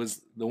scenes. It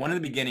was the one in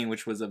the beginning,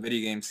 which was a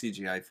video game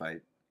CGI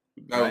fight.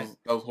 That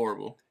was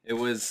horrible. It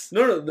was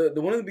the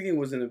one in the beginning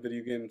wasn't a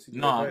video game CGI.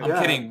 No,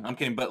 I'm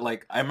kidding. But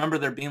like I remember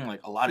there being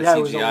like a lot of CGI.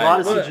 It was a lot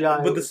of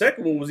CGI. But the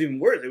second one was even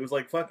worse. It was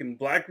like fucking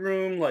Black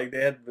Room. Like they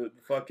had the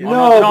fucking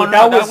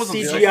that was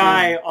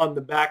CGI on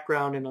the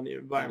background and on the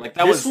environment. Like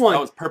that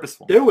was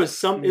purposeful. There was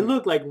some. It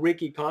looked like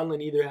Ricky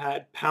Conlon either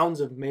had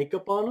pounds of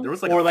makeup on him, there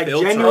was like or like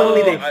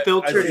genuinely they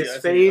filtered his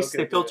face,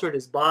 they filtered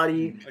his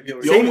body.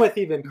 Same with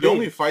even Creed. The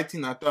only fight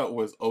scene I thought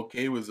was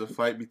okay was the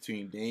fight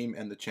between Dame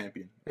and the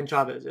champion and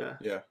Chavez.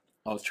 Yeah.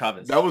 Oh, it's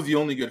Chavez. That was the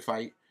only good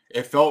fight.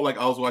 It felt like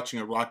I was watching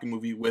a Rocky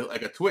movie with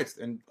like a twist.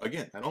 And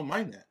again, I don't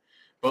mind that.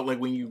 But like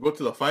when you go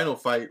to the final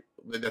fight,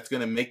 that's going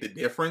to make the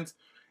difference.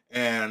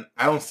 And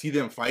I don't see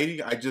them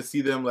fighting. I just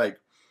see them like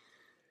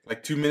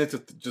 2 minutes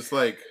of just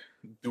like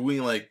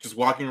doing like just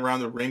walking around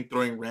the ring,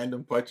 throwing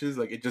random punches.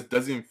 Like it just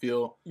doesn't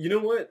feel. You know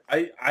what?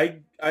 I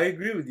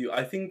agree with you.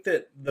 I think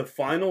that the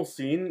final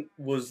scene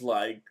was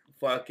like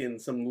fucking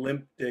some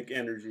limp dick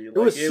energy. Like, it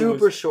was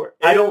super short.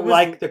 I don't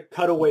like the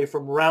cutaway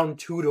from round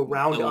 2 to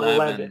round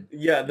 11.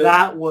 Yeah,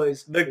 that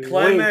was the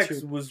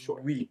climax was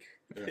short. Weak.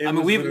 Yeah. I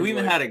mean, we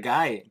even had a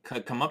guy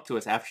come up to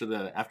us after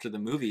the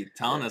movie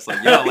telling us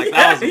like, yo, like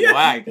that was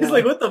whack. He's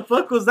like, what the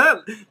fuck was that?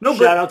 No,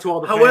 shout out to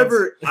all the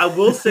however, fans. I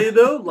will say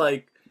though,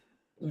 like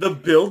the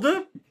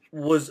buildup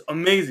was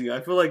amazing.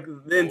 I feel like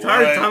the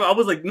entire time I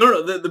was like,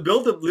 no, the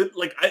build-up,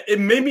 like it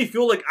made me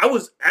feel like I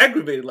was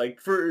aggravated, like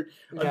for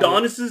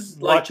Adonis's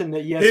watching the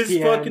ESPN. His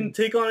fucking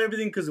take on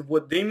everything because of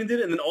what Damon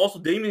did, and then also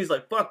Damon is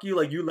like, fuck you,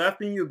 like you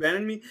left me, you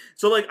abandoned me.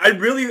 So like I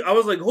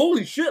was like,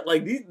 holy shit,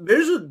 like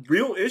there's a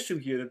real issue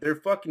here that they're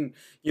fucking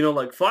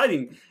like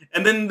fighting,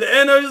 and then the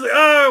end I was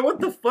like, what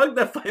the fuck,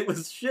 that fight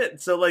was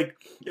shit. So like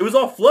it was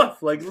all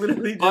fluff, like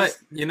literally. But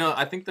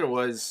I think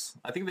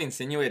they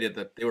insinuated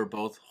that they were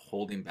both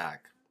holding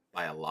back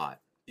by a lot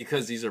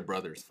because these are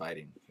brothers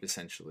fighting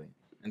essentially,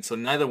 and so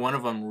neither one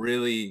of them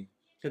really.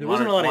 There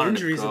wasn't a lot of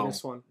injuries in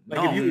this one.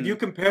 Like if you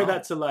compare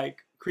that to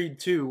like Creed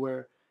 2,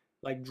 where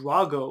like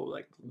Drago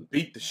like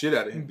beat the shit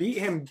out of him, beat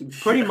him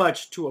pretty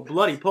much to a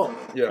bloody pulp.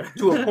 Yeah,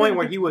 to a point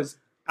where he was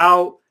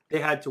out. They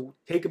had to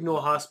take him to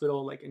a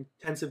hospital, like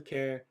intensive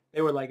care.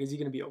 They were like, "Is he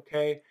gonna be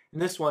okay?" In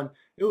this one,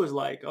 it was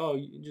like, "Oh,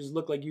 you just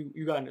look like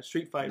you got in a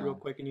street fight real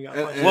quick and you got."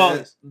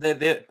 Well,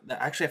 they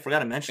actually I forgot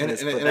to mention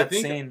this, but that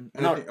scene.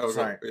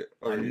 Sorry,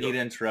 I need to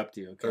interrupt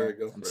you. Okay, right,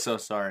 I'm so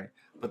sorry.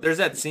 But there's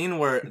that scene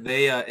where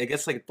they it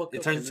gets like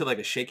it turns into like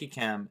a shaky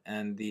cam,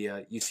 and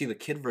you see the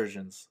kid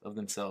versions of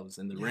themselves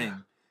in the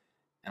ring.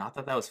 And I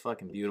thought that was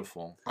fucking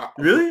beautiful.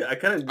 Really? I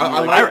kind of.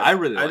 I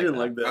really. I didn't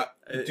like that.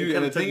 Dude,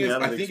 and the thing is,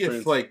 I think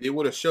if like they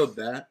would have showed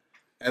that,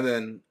 and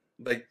then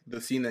like the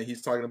scene that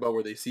he's talking about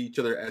where they see each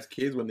other as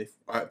kids when they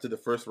to the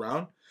first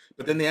round,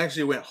 but then they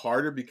actually went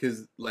harder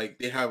because like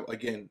they have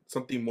again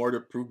something more to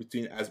prove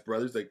between as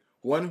brothers. Like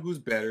one, who's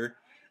better,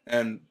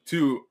 and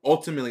two,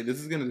 ultimately this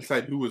is gonna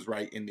decide who was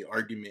right in the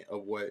argument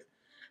of what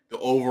the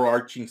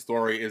overarching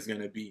story is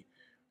gonna be.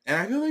 And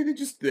I feel like they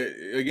just,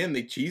 again,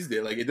 they cheesed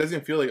it. Like, it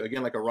doesn't feel like,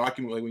 again, like a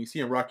Rocky movie. Like, when you see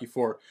in Rocky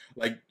 4,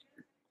 like,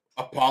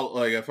 Apollo,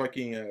 like, a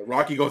fucking,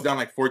 Rocky goes down,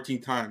 like,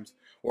 14 times.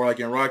 Or, like,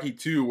 in Rocky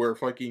 2, where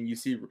fucking you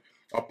see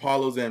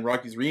Apollo's and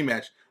Rocky's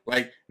rematch.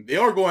 Like, they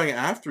are going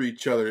after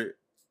each other.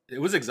 It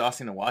was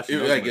exhausting to watch.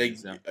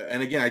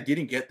 And, again, I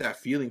didn't get that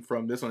feeling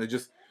from this one. It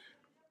just,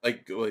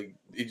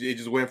 it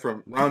just went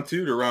from round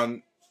 2 to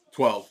round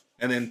 12.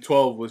 And then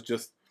 12 was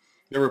just,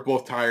 they were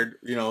both tired,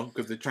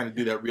 because they're trying to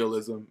do that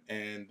realism,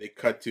 and they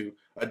cut to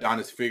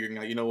Adonis figuring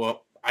out, you know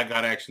what, I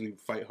gotta actually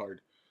fight hard.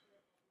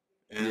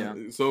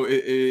 And so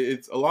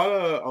it's a lot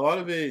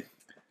of it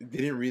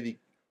didn't really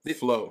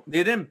flow.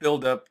 They didn't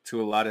build up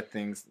to a lot of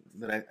things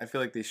that I feel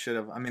like they should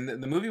have. I mean,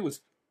 the movie was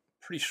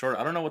pretty short.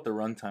 I don't know what the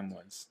runtime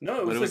was.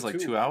 No, it was like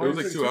 2 hours. It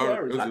was like 2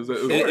 hours.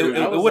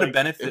 It would have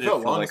benefited for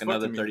like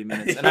another 30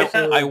 minutes.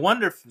 And I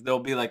wonder if there'll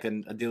be like a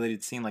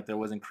deleted scene like there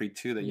was in Creed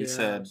 2 that you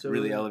said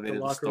really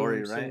elevated the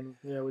story, right?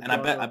 And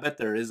I bet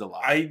there is a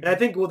lot. I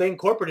think they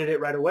incorporated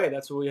it right away.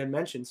 That's what we had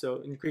mentioned.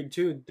 So in Creed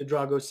 2, the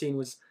Drago scene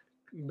was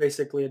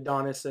basically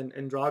Adonis and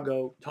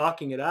Drago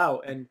talking it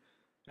out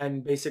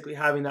and basically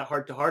having that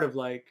heart to heart of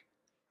like,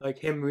 like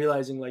him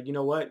realizing like, you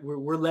know what,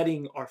 we're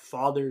letting our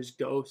father's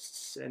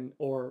ghosts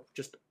or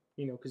just,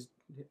 because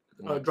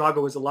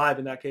Drago was alive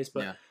in that case,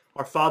 but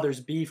our father's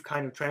beef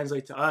kind of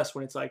translates to us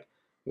when it's like,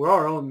 we're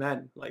our own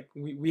men. Like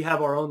we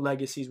have our own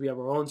legacies, we have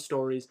our own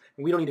stories,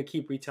 and we don't need to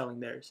keep retelling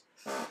theirs.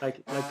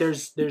 Like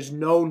there's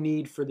no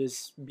need for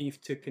this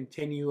beef to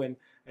continue and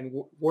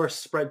worse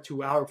spread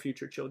to our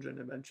future children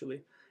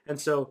eventually. And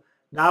so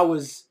that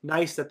was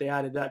nice that they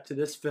added that to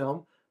this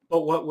film.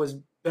 But what was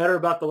better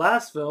about the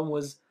last film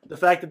was the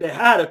fact that they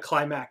had a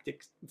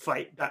climactic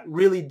fight that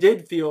really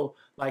did feel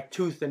like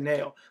tooth and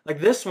nail. Like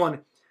this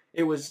one,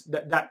 it was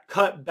that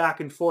cut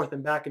back and forth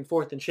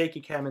and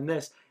shaky cam in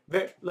this.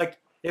 Like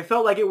it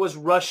felt like it was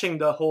rushing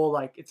the whole,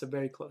 like, it's a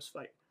very close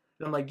fight.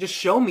 And I'm like, just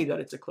show me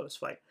that it's a close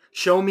fight.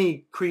 Show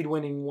me Creed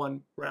winning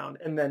one round,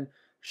 and then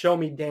show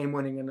me Dame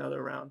winning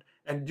another round,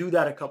 and do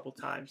that a couple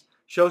times.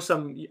 Show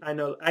some. I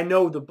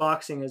know the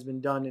boxing has been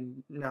done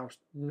in now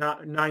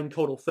 9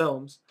 total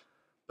films,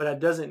 but that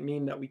doesn't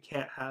mean that we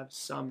can't have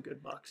some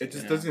good boxing. It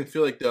just doesn't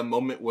feel like the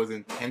moment was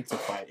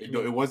intensified.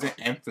 It wasn't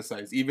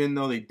emphasized, even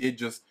though they did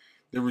just.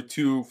 There were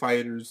 2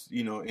 fighters,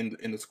 in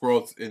the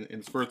squirrels in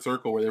the squared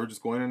circle where they were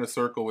just going in a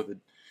circle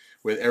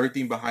with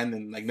everything behind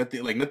them, like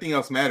nothing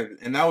else mattered,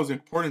 and that was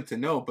important to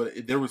know.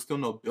 But there was still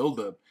no build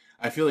up.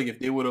 I feel like if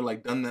they would have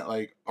like done that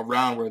like a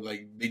round where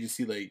like they just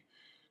see like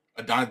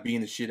Adonis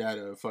beating the shit out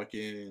of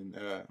fucking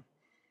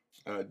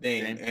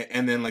Dane,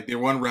 and then like there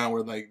one round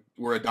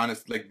where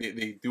Adonis like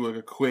they do like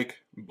a quick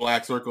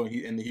black circle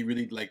and he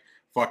really like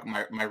fuck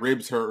my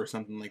ribs hurt or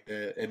something like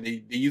that, and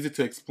they use it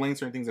to explain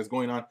certain things that's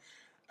going on.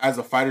 As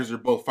the fighters are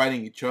both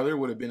fighting each other,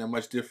 would have been a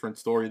much different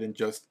story than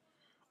just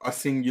a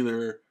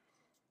singular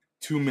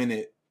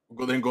 2-minute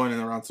then going in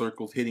around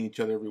circles, hitting each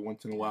other every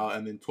once in a while,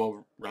 and then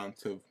 12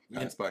 rounds have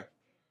passed by.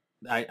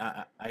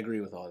 I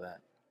agree with all that.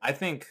 I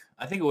think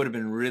it would have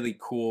been really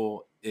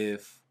cool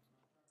if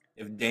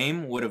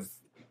Dame would have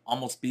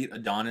almost beat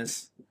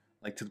Adonis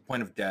like to the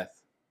point of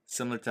death,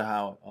 similar to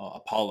how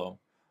Apollo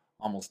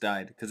almost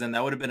died, because then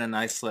that would have been a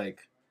nice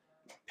like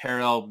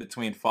parallel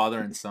between father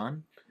and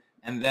son.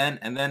 And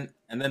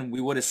then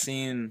we would have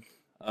seen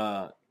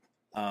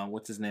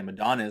what's his name,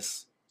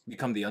 Adonis,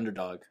 become the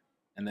underdog,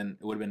 and then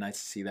it would have been nice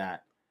to see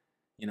that,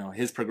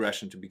 his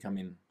progression to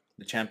becoming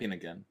the champion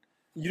again.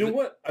 You know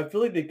what? I feel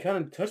like they kind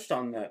of touched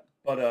on that,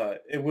 but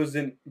it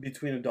wasn't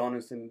between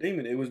Adonis and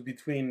Damien. It was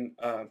between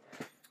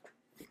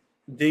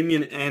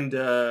Damien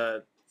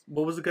and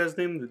what was the guy's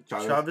name?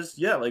 Chavez?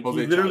 Yeah, like Jose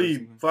he literally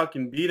Chavez.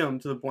 Fucking beat him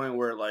to the point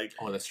where like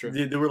that's true.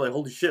 They were like,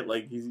 holy shit,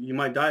 like he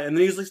might die, and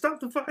then he's like, stop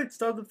the fight.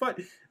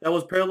 That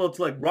was parallel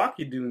to like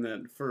Rocky doing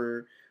that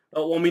for,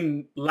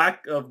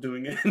 lack of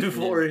doing it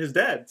for his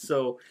dad.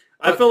 So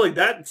I felt like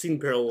that seemed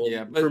parallel.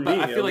 Yeah, but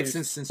I feel like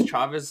since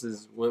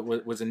Chavez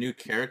was a new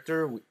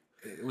character,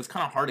 it was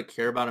kind of hard to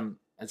care about him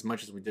as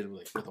much as we did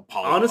with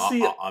Apollo.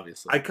 Honestly,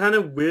 obviously, I kind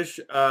of wish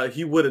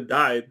he would have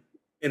died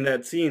in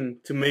that scene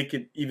to make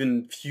it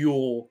even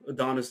fuel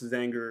Adonis's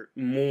anger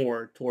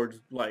more towards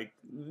like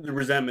the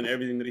resentment,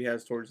 everything that he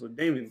has towards like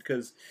Damien,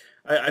 because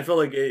I felt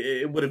like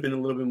it would have been a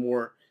little bit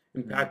more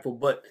impactful.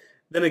 But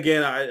then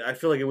again, I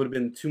feel like it would have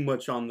been too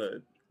much on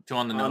the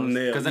nose,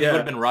 because then it would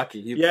have been Rocky.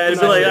 It'd be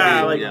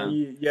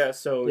like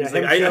So he's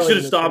like, I should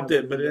have stopped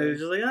it, but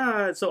it's just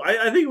like So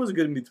I think it was a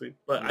good in between,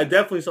 but I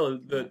definitely saw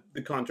the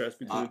contrast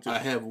between the two. I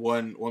have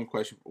one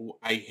question.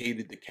 I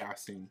hated the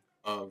casting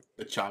of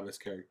the Chavez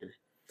character.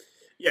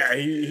 Yeah,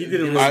 he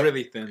didn't. It was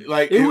really thin.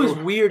 Like it was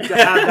weird to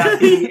have that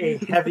be a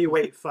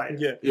heavyweight fight.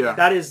 Yeah.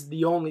 That is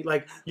the only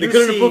like they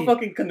couldn't have put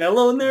fucking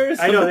Canelo in there.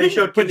 I know they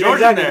showed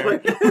Jorge in there.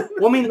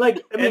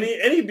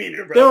 Any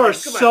beater, bro. There are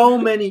so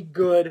many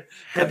good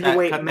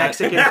heavyweight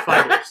Mexican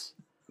fighters.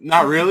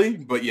 Not really,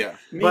 but yeah.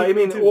 But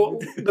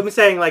I'm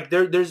saying like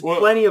there's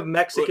plenty of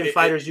Mexican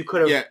fighters you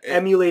could have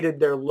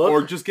emulated their look,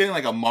 or just getting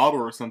like a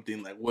model or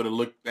something like would have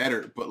looked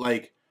better. But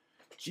like.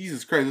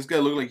 Jesus Christ! This guy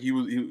looked like he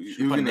was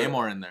put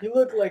Namor in there. He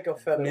looked like a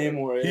featherweight.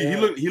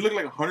 Namor. He looked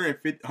like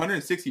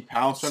 160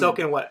 pounds.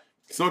 Soaking wet.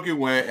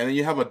 And then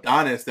you have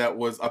Adonis that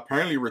was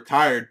apparently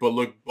retired but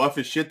looked buff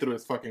as shit through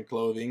his fucking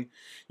clothing.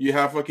 You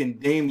have fucking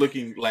Dame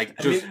looking like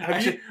just.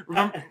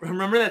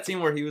 Remember that scene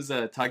where he was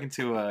talking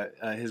to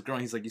his girl?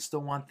 And he's like, "You still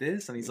want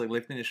this?" And he's like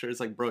lifting his shirt. It's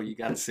like, bro, you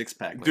got a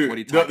 6-pack. Like, dude, what are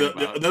you talking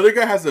about? The other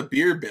guy has a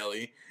beer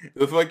belly.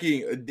 The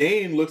fucking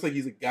Dame looks like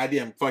he's a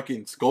goddamn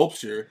fucking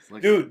sculpture.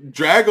 Like, dude,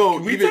 Drago.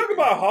 Can we talk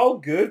about how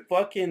good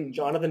fucking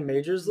Jonathan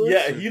Majors looks?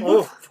 Yeah, he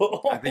looks.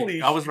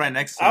 I was right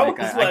next to him. I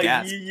gasped. I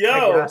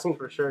gasped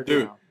for sure,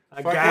 dude.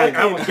 I'm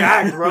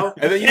gagged, bro.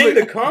 And then you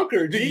look to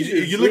conquer.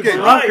 Jesus, you look at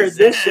conquered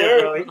this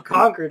shit, bro. He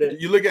conquered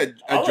it. You look at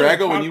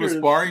Drago when he was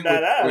sparring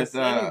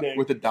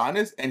with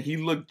Adonis, and he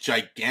looked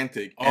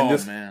gigantic.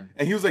 Man!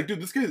 And he was like,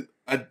 dude, this guy,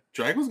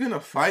 Drago's gonna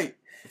fight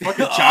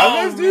fucking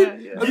Chavez,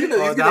 dude.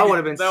 Yeah. That would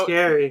have been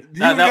scary.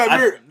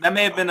 That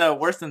may have been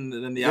worse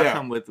than the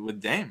outcome with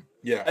Dame.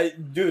 Yeah,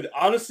 dude.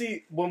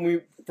 Honestly, when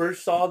we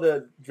first saw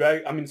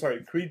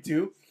Creed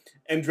 2.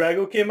 And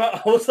Drago came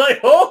out, I was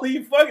like,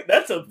 holy fuck,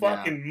 that's a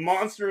fucking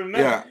monster of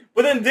man. Yeah.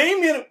 But then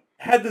Damien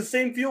had the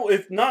same feel,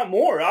 if not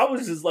more. I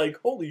was just like,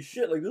 holy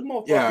shit, like this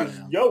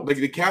motherfucker's yoked. Like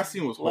the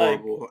casting was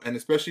horrible, and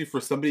especially for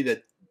somebody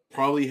that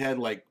probably had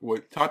like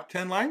top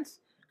 10 lines,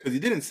 because he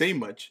didn't say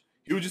much.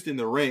 He was just in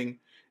the ring.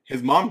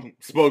 His mom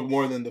spoke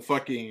more than the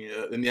fucking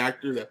than the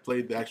actor that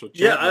played the actual.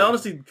 Yeah, I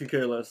honestly could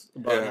care less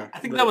about him. I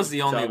think that was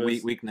the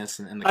only weakness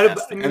in the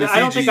casting. I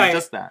don't think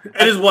just that.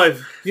 And his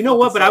wife. You know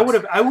what? But I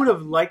would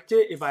have liked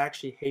it if I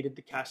actually hated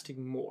the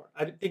casting more.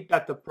 I think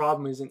that the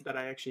problem isn't that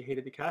I actually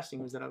hated the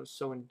casting, was that I was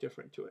so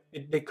indifferent to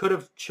it. They could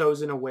have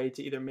chosen a way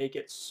to either make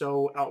it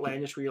so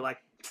outlandish where you're like,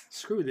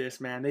 screw this,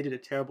 man, they did a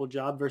terrible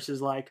job,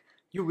 versus like,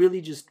 you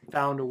really just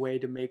found a way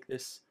to make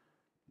this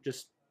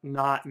just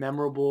not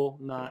memorable,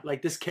 not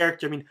like this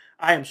character. I mean,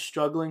 I am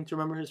struggling to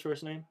remember his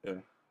first name. Yeah.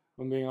 If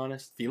I'm being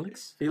honest.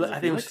 Felix? I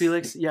think it was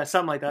Felix. Yeah,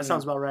 something like that.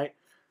 Sounds about right.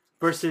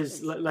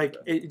 Versus like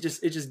it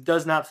just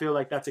does not feel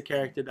like that's a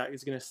character that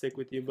is gonna stick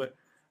with you. But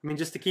I mean,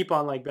 just to keep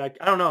on like back,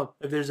 I don't know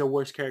if there's a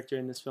worse character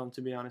in this film.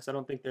 To be honest, I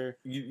don't think there.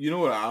 You know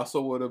what I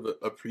also would have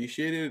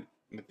appreciated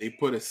if they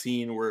put a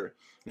scene where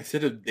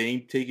instead of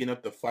Dame taking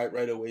up the fight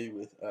right away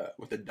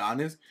with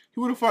Adonis, he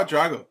would have fought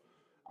Drago.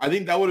 I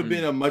think that would have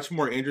been a much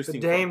more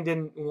interesting. But Dame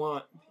didn't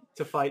want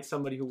to fight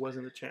somebody who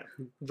wasn't the champ.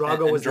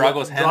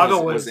 Drago's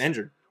hand was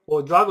injured.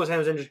 Well, Drago's hand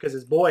was injured because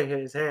his boy hit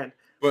his hand.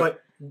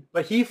 But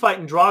he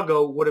fighting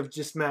Drago would have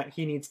just meant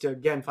he needs to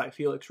again fight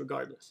Felix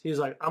regardless. He's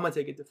like, I'm gonna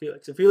take it to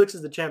Felix. If Felix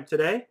is the champ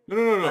today,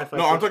 no.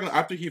 I'm talking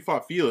after he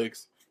fought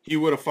Felix, he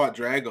would have fought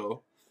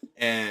Drago,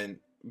 and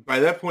by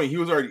that point he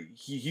was already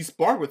he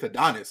sparred with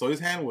Adonis, so his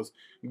hand was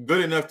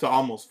good enough to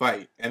almost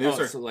fight. And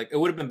so like it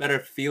would have been better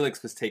if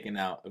Felix was taken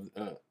out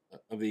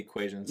of the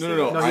equation.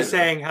 No. He's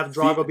saying have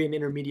Drago be an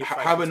intermediate fight.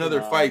 Have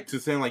another fight to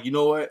saying like, you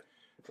know what,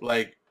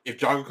 like. If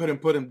Drago couldn't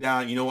put him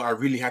down, you know what? I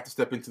really have to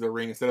step into the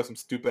ring instead of some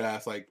stupid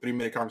ass like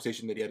 3-minute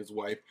conversation that he had with his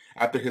wife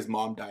after his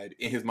mom died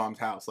in his mom's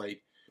house.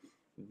 Like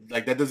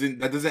that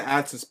doesn't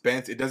add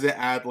suspense. It doesn't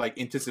add like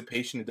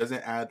anticipation. It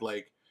doesn't add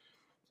like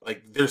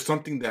there's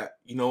something that,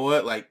 you know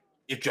what? Like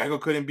if Drago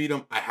couldn't beat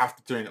him, I have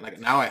to turn it. Like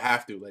now I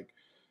have to. Like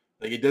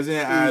it doesn't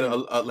add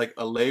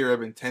a layer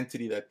of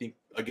intensity that I think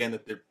again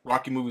that the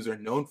Rocky movies are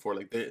known for.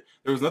 Like there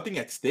was nothing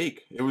at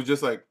stake. It was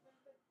just like.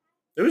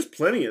 There was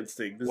plenty at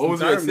stake. What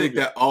was at stake?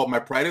 That my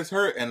pride is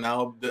hurt, and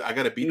now I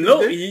gotta beat.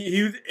 No,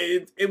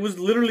 it was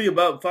literally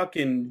about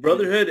fucking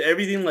brotherhood,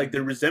 everything, like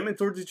their resentment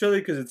towards each other.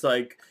 Because it's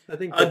like I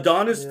think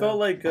Adonis felt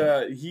like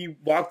he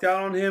walked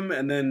out on him,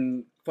 and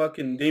then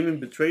fucking Damon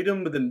betrayed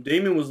him. But then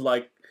Damon was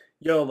like,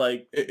 "Yo,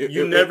 like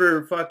you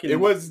never fucking." It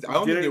was. I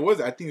don't think it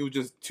was. I think it was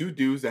just two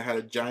dudes that had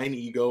a giant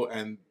ego,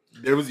 and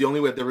there was the only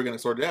way they were gonna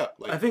sort it out.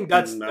 Like, I think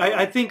that's. No.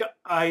 I think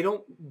I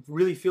don't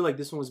really feel like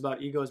this one was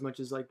about ego as much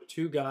as like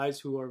two guys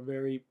who are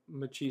very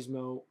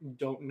machismo,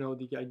 don't know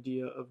the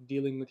idea of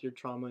dealing with your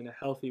trauma in a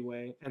healthy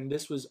way, and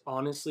this was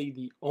honestly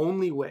the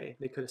only way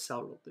they could have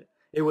settled it.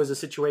 It was a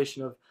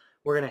situation of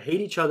we're gonna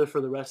hate each other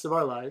for the rest of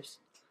our lives,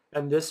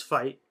 and this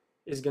fight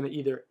is gonna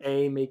either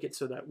A, make it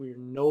so that we're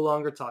no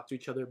longer talk to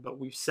each other, but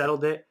we've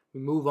settled it,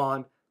 we move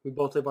on, we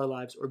both live our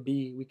lives, or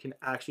B, we can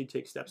actually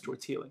take steps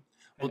towards healing.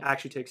 And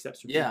actually take steps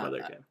to be brother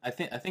again. I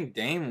think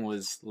Dame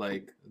was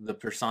like the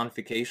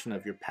personification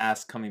of your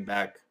past coming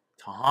back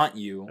to haunt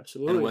you,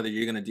 absolutely, and whether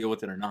you're gonna deal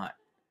with it or not.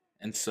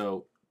 And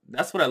so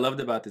that's what I loved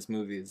about this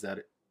movie is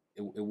that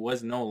it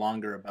was no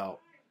longer about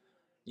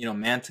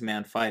man to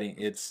man fighting.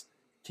 It's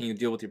can you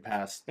deal with your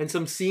past? And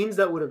some scenes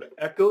that would have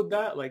echoed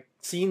that, like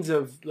scenes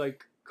of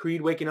like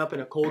Creed waking up in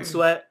a cold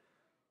sweat,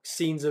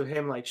 scenes of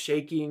him like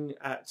shaking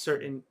at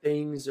certain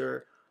things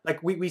or.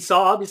 Like, we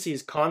saw, obviously,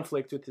 his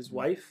conflict with his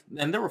wife.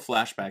 And there were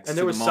flashbacks. And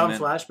there were some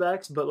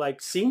flashbacks, but,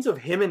 like, scenes of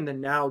him in the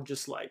now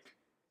just, like,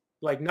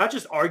 not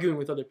just arguing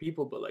with other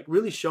people, but, like,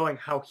 really showing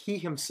how he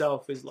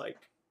himself is, like,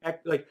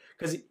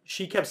 because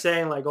she kept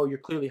saying, like, oh, you're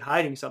clearly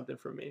hiding something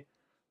from me.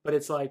 But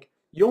it's, like,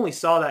 you only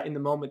saw that in the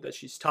moment that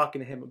she's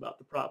talking to him about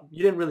the problem.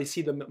 You didn't really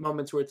see the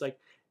moments where it's, like,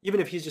 even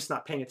if he's just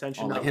not paying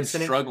attention. Like him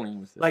struggling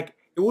with it. Like,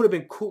 it would have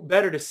been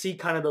better to see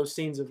kind of those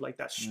scenes of like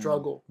that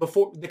struggle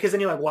before, because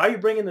then you're like, why are you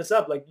bringing this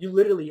up? Like, you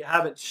literally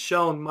haven't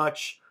shown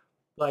much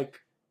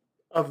like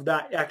of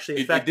that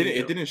actually affecting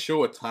it didn't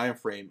show a time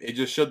frame. It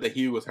just showed that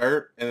he was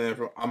hurt, and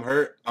then I'm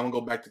hurt, I'm gonna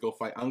go back to go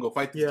fight. I'm gonna go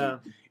fight this dude.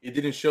 It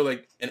didn't show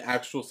like an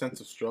actual sense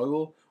of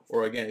struggle,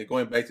 or again,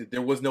 going back to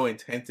there was no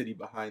intensity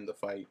behind the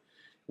fight.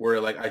 Where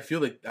like I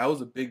feel like that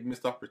was a big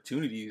missed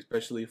opportunity,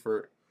 especially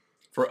for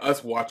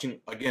us watching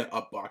again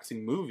a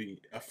boxing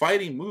movie, a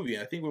fighting movie.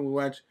 I think when we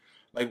watch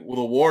like with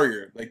a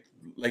warrior,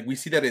 like we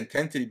see that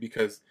intensity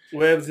because.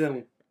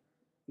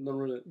 Don't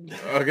ruin it.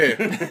 Okay.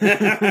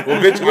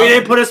 Well, bitch, we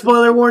didn't put a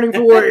spoiler warning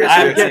for Warriors,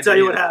 so we can't tell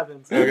you what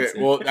happens. Okay.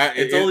 Well,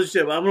 it's all this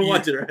shit. But I'm gonna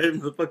watch it,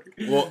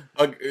 right? Well,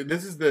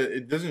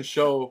 it doesn't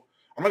show.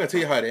 I'm not gonna tell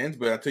you how it ends,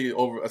 but I'll tell you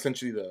over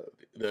essentially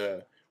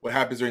the what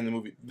happens during the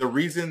movie. The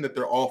reason that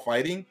they're all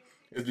fighting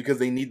is because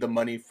they need the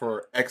money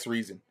for X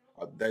reason.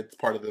 That's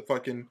part of the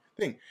fucking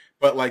thing.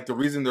 But like the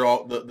reason they're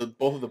all the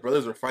both of the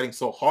brothers are fighting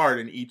so hard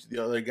and each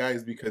the other guy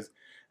is because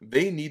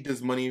they need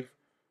this money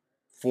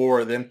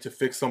for them to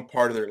fix some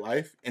part of their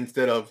life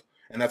instead of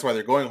and that's why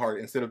they're going hard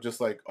instead of just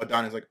like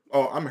Adonis, like,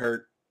 oh, I'm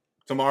hurt.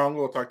 Tomorrow I'm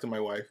gonna talk to my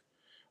wife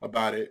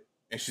about it,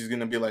 and she's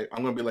gonna be like,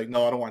 I'm gonna be like,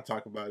 no, I don't want to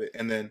talk about it,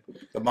 and then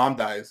the mom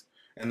dies.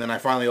 And then I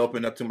finally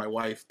opened up to my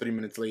wife 3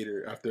 minutes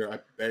later after I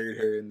buried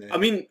her. And then I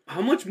mean,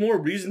 how much more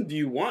reason do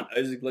you want,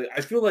 Isaac? Like,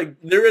 I feel like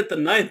they're at the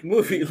 9th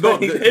movie. Like,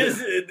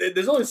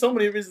 there's only so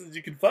many reasons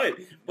you can fight.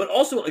 But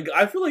also, like,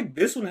 I feel like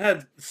this one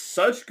had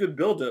such good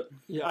build-up.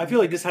 Yeah, I feel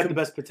like this had the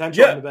best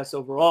potential and the best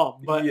overall.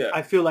 But Yeah.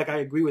 I feel like I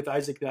agree with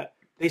Isaac that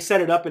they set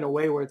it up in a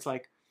way where it's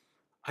like,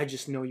 I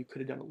just know you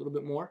could have done a little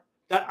bit more.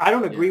 That I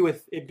don't agree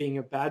with it being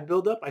a bad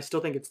build-up. I still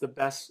think it's the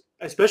best,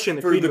 especially in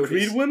the Creed movies.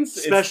 Creed ones,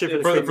 especially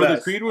for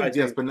the Creed ones,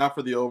 yes, but not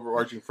for the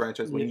overarching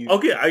franchise. When you I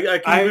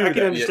can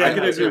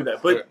agree with that.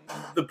 But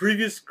the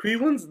previous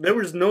Creed ones, there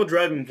was no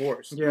driving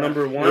force. Yeah.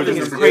 Number one, nothing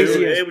is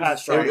crazy as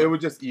past. It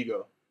was just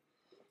ego.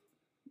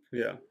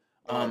 Yeah.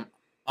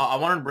 I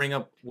wanted to bring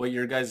up what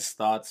your guys'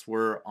 thoughts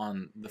were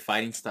on the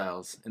fighting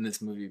styles in this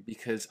movie,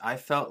 because I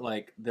felt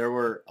like there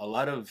were a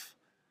lot of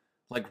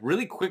like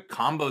really quick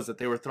combos that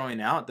they were throwing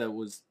out that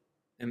was,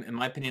 in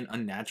my opinion,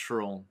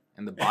 unnatural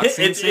in the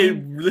boxing scene.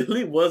 It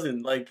really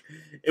wasn't. Like,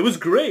 it was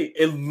great.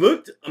 It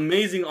looked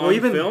amazing on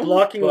even film.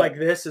 Blocking like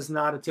this is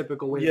not a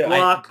typical way to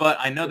block. But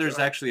I know there's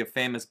actually a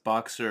famous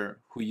boxer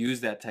who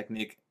used that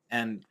technique,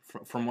 and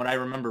from what I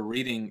remember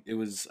reading, it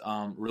was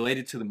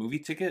related to the movie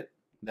Ticket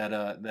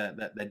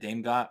that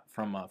Dame got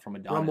from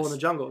Adonis. Rumble in the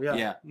Jungle,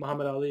 yeah.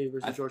 Muhammad Ali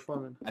versus George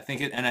Foreman. I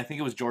think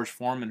it was George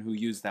Foreman who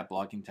used that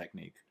blocking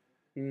technique.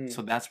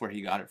 So that's where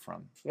he got it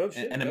from. Oh,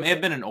 shit. And it may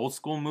have been an old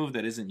school move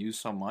that isn't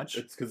used so much.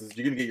 It's because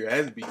you're going to get your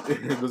ass beat.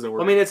 It doesn't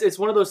work. I mean, it's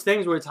one of those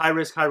things where it's high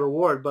risk, high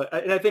reward. But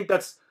I think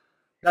that's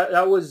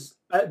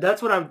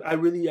what I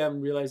really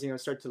am realizing I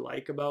start to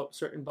like about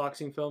certain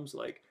boxing films.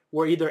 Like,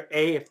 where either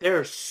if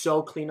they're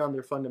so clean on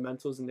their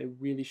fundamentals and they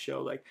really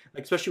show, like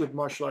especially with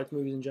martial arts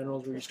movies in general,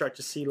 where you start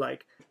to see,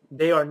 like,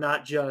 they are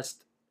not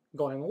just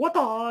going, what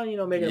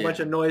the, making a bunch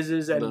of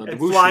noises and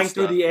flying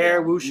through the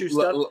air, wushu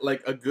stuff.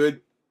 Like a good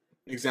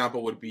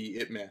example would be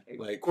Ip Man.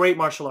 Like, great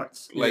martial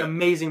arts, like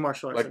amazing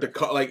martial arts.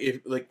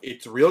 Like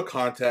it's real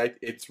contact.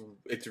 It's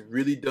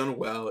really done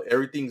well.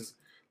 Everything's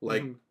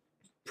like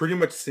pretty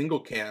much single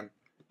cam,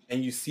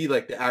 and you see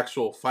like the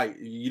actual fight.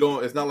 You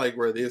don't. It's not like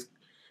where this,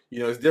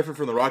 it's different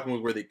from the Rocky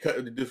movies where they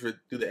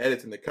do the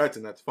edits and the cuts,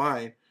 and that's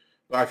fine.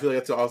 But I feel like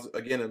that's also,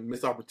 again, a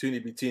missed opportunity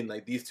between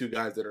like these two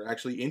guys that are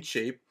actually in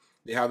shape.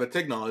 They have the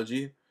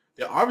technology.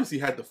 They obviously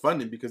had the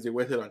funding because they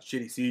went it on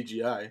shitty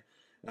CGI.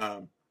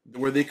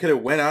 Where they could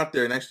have went out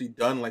there and actually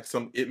done like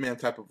some Ip Man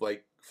type of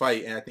like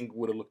fight, and I think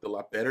would have looked a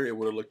lot better. It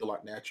would have looked a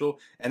lot natural,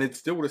 and it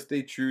still would have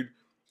stayed true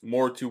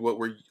more to what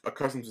we're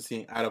accustomed to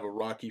seeing out of a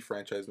Rocky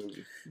franchise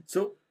movie.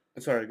 So,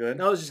 sorry, go ahead.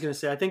 No, I was just gonna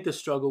say, I think the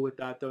struggle with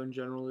that though in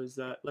general is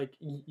that, like,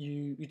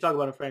 you talk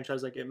about a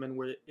franchise like Ip Man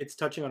where it's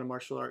touching on a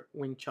martial art,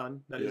 Wing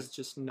Chun, that is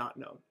just not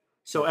known.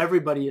 So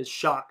everybody is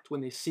shocked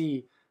when they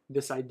see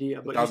this idea.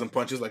 But 1,000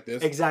 punches like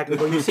this. Exactly.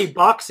 But you see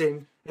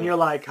boxing, and you're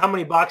like, how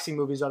many boxing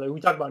movies are there?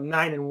 We talk about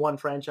 9 in one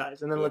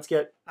franchise, and then let's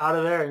get out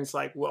of there, and it's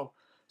like, whoa.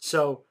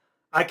 So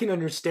I can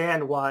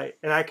understand why,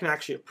 and I can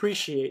actually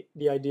appreciate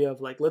the idea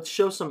of, like, let's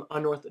show some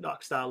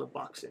unorthodox style of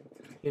boxing.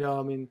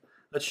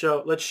 Let's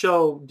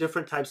show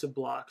different types of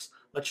blocks.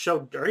 Let's show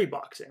dirty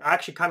boxing. I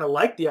actually kind of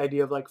like the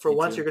idea of, like, for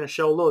once you're going to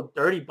show a little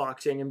dirty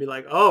boxing and be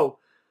like, oh,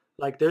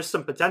 like, there's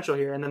some potential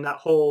here, and then that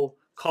whole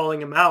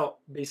calling him out,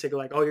 basically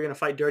like, oh, you're going to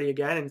fight dirty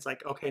again, and it's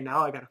like, okay,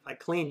 now I got to fight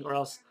clean, or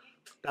else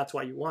that's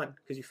why you won,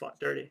 because you fought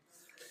dirty.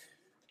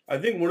 I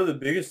think one of the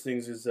biggest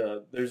things is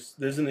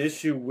there's an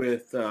issue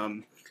with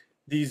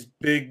these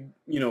big,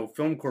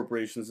 film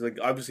corporations. Like,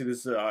 obviously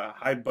this is a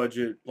high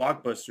budget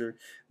blockbuster.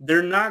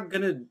 They're not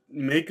going to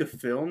make a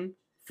film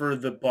for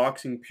the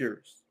boxing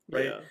purists,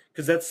 right?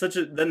 Because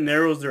that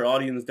narrows their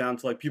audience down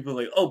to, like, people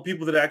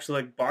that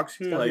actually like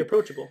boxing. It's gotta be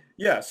approachable.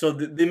 Yeah, so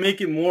they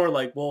make it more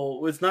like,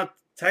 well, it's not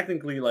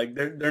technically, like,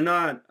 they're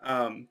not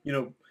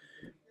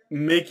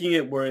making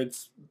it where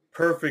it's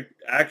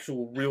perfect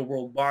actual real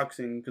world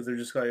boxing, because they're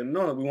just like,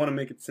 no, we want to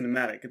make it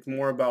cinematic. It's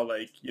more about,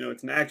 like,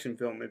 it's an action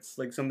film. It's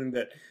like something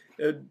that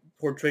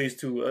portrays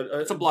to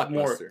it's a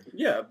blockbuster.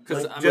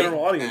 Because like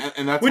general audience,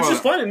 and that's which is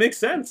fine. It makes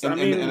sense.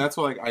 And that's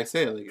why, like I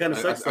say, like, kind of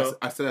sucks.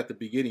 I said at the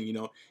beginning,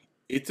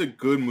 it's a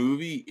good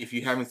movie if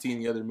you haven't seen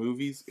the other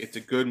movies. It's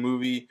a good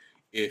movie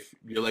if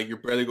you're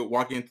barely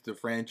walking into the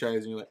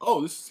franchise and you're like,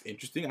 oh, this is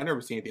interesting. I've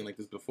never seen anything like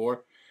this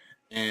before,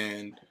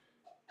 and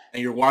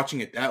you're watching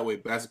it that way.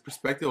 But as a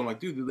perspective, I'm like,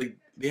 dude,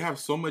 they have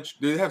so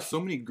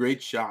many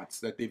great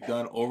shots that they've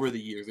done over the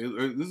years.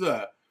 This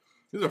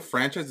is a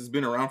franchise that's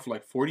been around for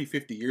like 40,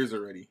 50 years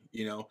already,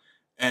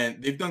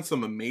 and they've done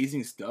some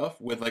amazing stuff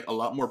with, like, a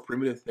lot more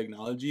primitive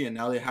technology, and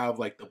now they have,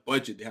 like, the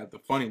budget, they have the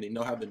funding,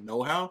 they have the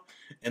know-how,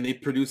 and they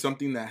produced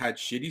something that had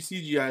shitty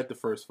CGI at the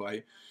first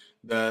fight.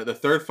 The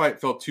third fight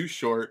felt too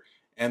short,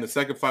 and the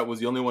second fight was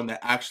the only one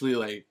that actually,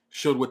 like,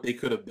 showed what they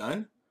could have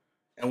done,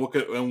 and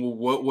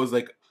what was,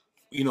 like,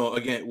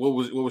 again, what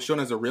was shown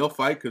as a real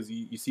fight, because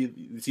you see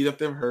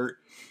them hurt,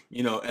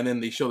 and then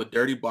they show the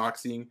dirty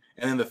boxing,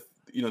 and then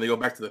they go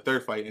back to the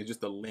third fight and it's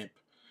just a limp,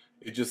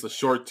 It's just a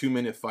short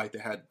 2-minute fight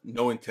that had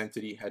no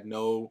intensity, had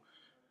no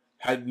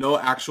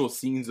actual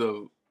scenes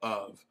of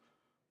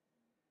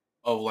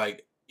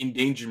like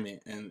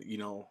endangerment, and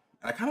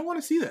I kind of want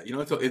to see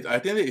that. I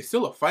think it's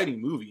still a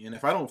fighting movie, and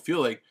if I don't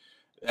feel like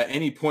at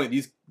any point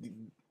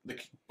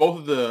both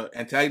of the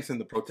antagonists and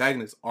the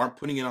protagonists aren't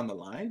putting it on the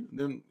line,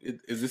 then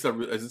is this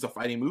a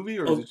fighting movie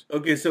or?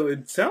 Okay, so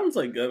it sounds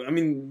like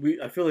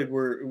I feel like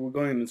we're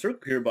going in a circle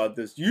here about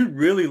this. You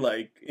really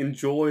like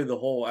enjoy the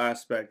whole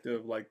aspect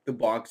of like the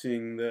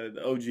boxing,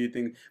 the OG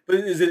thing, but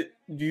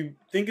do you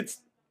think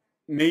it's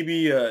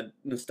maybe a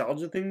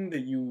nostalgia thing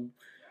that you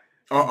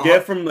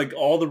get from like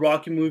all the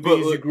Rocky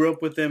movies? You grew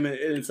up with them, and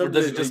it's something or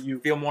does it just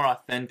feel more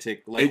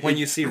authentic? Like when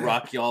you see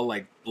Rocky all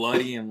like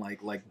bloody and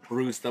like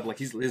bruised up, like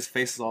his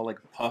face is all like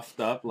puffed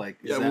up. Like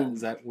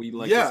is that what you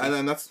like? Yeah, and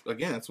then that's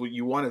what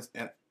you want.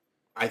 And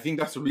I think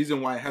that's the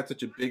reason why it had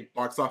such a big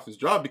box office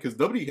drop, because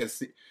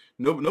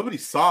nobody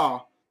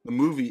saw the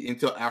movie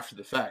until after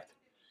the fact.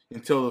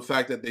 Until the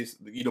fact that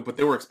but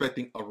they were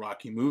expecting a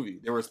Rocky movie.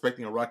 They were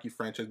expecting a Rocky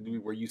franchise movie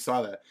where you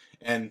saw that.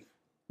 And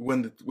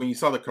when you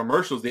saw the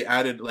commercials, they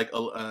added like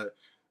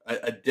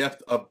a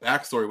depth of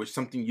backstory, which is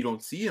something you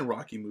don't see in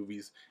Rocky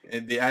movies.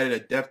 And they added a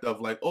depth of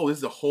like, oh, this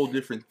is a whole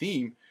different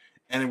theme,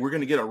 and we're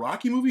gonna get a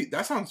Rocky movie.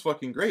 That sounds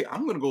fucking great.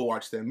 I'm gonna go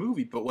watch that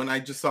movie. But when I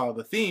just saw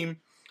the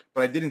theme,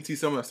 but I didn't see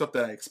some of the stuff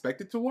that I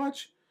expected to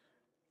watch,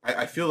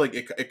 I feel like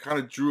it kind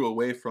of drew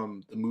away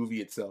from the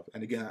movie itself.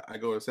 And again, I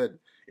said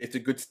it's a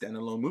good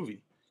standalone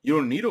movie. You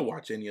don't need to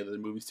watch any other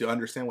movies to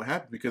understand what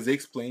happened, because they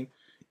explain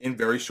in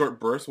very short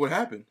bursts what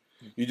happened.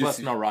 You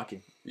just no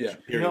Rocky. Yeah.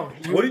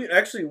 What do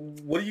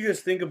you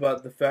guys think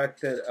about the fact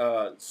that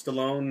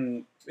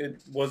Stallone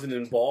wasn't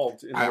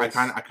involved in I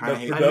kind of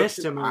hate I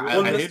missed him.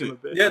 I hate it.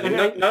 Yeah,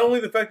 not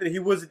only the fact that he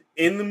wasn't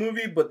in the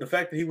movie, but the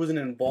fact that he wasn't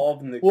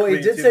involved in the. Well, he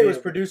did say it was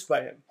produced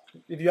by him.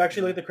 If you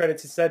actually look at the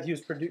credits, he said he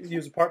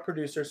was a part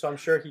producer, so I'm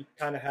sure he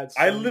kind of had.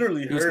 I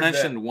literally heard he was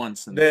mentioned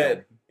once in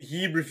that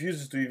he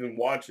refuses to even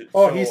watch it.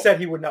 Oh, so, he said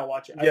he would not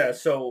watch it. Yeah.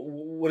 So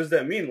what does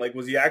that mean? Like,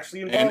 was he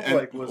actually involved?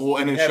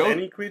 Did he have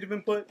any creative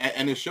input?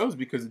 And it shows,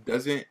 because it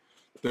doesn't.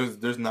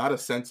 There's not a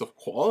sense of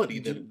quality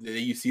that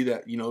you see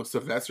that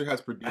Sylvester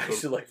has produced. I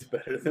actually liked it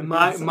better than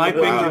my thing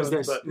was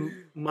this.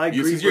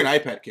 You're an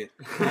iPad kid.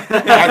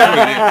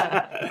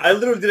 I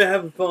literally didn't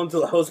have a phone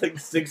until I was like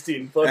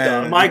 16.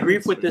 My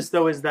grief with this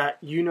though is that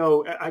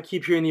I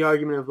keep hearing the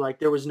argument of like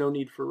there was no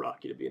need for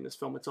Rocky to be in this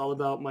film. It's all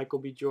about Michael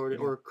B. Jordan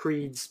or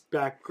Creed's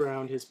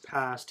background, his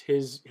past,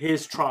 his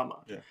trauma.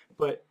 Yeah.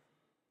 But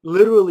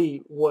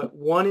literally, what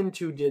 1 and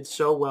 2 did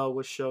so well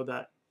was show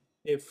that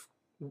if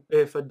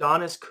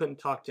Adonis could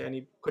talk to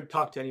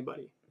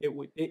anybody,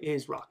 it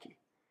is Rocky.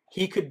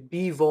 He could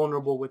be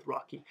vulnerable with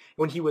Rocky.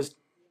 When he was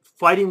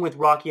fighting with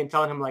Rocky and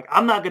telling him like,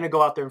 I'm not going to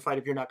go out there and fight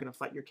if you're not going to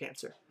fight your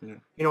cancer. Yeah.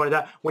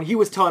 That when he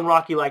was telling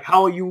Rocky like,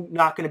 how are you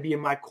not going to be in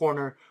my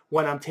corner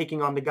when I'm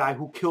taking on the guy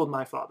who killed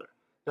my father?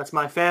 That's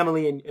my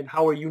family, and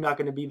how are you not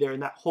going to be there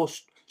in that whole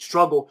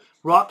struggle?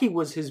 Rocky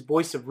was his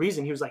voice of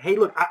reason. He was like, hey,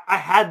 look, I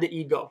had the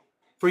ego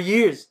for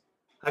years.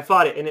 I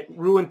fought it, and it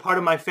ruined part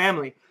of my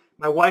family.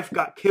 My wife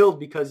got killed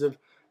because of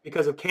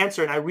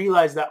cancer, and I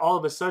realized that all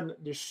of a sudden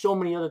there's so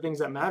many other things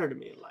that matter to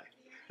me in life,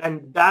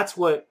 and that's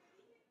what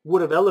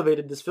would have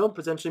elevated this film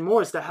potentially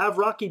more, is to have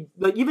Rocky,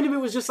 like, even if it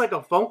was just like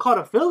a phone call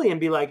to Philly and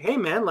be like, hey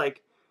man,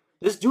 like,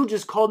 this dude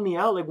just called me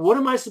out, like, what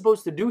am I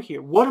supposed to do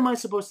here? What am I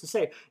supposed to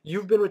say?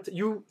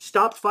 You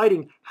stopped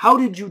fighting. How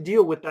did you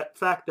deal with that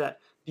fact that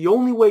the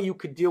only way you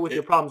could deal with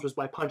your problems was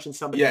by punching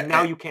somebody, and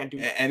now you can't do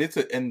that?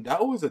 And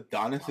that was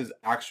Adonis's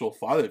actual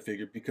father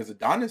figure, because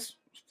Adonis,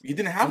 he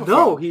didn't have a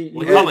father.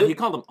 He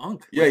called him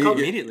Unc. Yeah,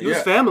 immediately. He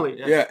was family.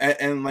 Yeah,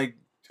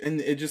 and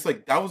it just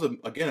like, that was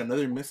again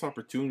another missed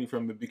opportunity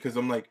from it, because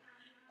I'm like,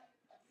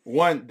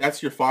 1,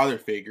 that's your father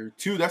figure.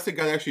 2, that's the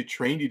guy that actually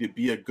trained you to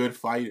be a good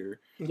fighter.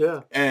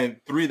 Yeah. And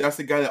 3, that's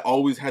the guy that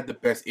always had the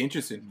best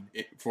interest in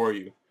it for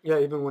you. Yeah,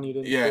 even when he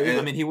didn't. Yeah,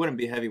 I mean, he wouldn't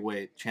be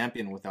heavyweight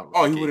champion without Rocky.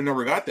 Oh, he would have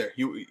never got there.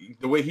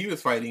 The way he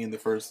was fighting when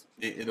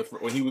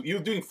he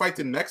was doing fights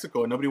in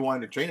Mexico, and nobody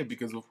wanted to train him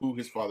because of who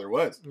his father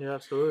was. Yeah,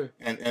 absolutely.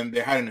 And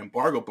they had an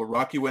embargo, but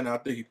Rocky went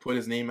out there. He put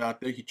his name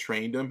out there. He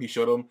trained him. He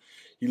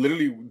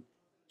literally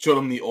showed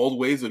him the old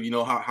ways of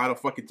how to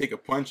fucking take a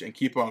punch and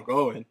keep on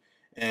going,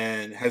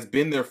 and has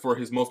been there for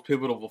his most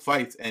pivotal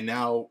fights. And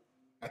now,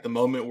 at the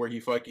moment where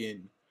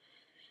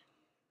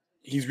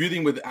he's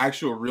reading with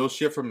actual real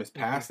shit from his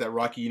past, that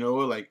Rocky,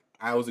 like,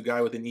 I was a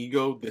guy with an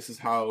ego. This is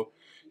how,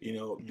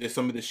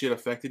 some of this shit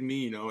affected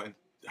me, and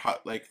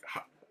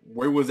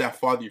where was that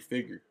father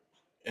figure?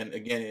 And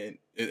again,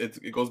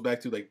 it goes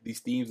back to like these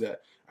themes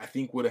that I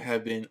think would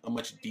have been a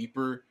much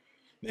deeper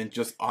than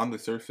just on the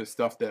surface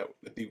stuff that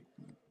they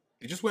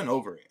just went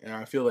over it. And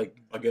I feel like,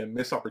 again,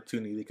 missed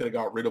opportunity. They could have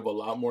got rid of a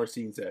lot more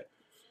scenes that,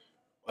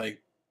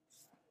 like,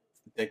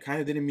 that kind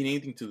of didn't mean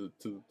anything to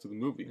the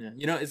movie.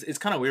 Yeah. It's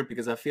kind of weird,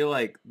 because I feel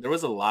like there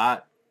was a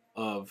lot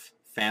of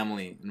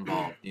family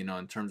involved,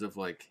 in terms of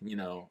like,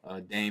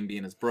 Dame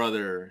being his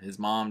brother, his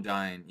mom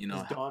dying,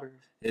 his daughter.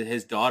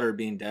 His daughter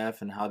being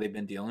deaf, and how they've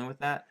been dealing with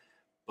that.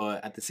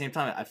 but at the same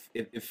time,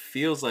 it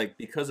feels like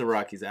because of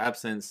Rocky's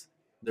absence,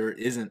 there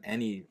isn't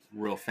any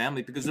real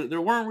family because there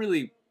weren't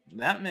really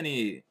that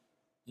many,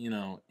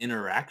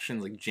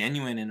 interactions, like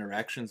genuine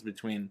interactions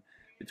between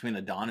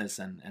Adonis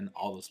and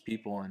all those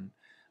people, and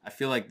I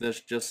feel like there's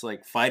just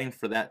like fighting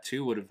for that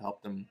too would have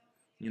helped them,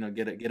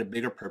 get a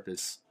bigger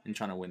purpose in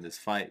trying to win this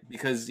fight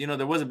because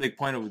there was a big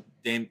point of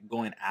Dame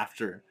going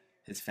after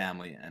his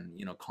family and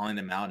calling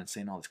them out and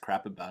saying all this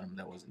crap about him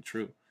that wasn't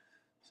true.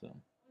 So,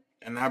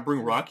 and I bring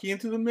Rocky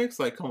into the mix.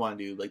 Like, come on,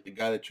 dude! Like the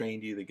guy that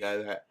trained you, the guy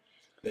that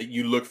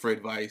you look for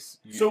advice.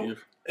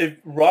 If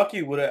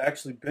Rocky would have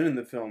actually been in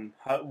the film,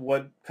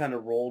 what kind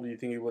of role do you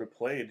think he would have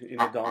played in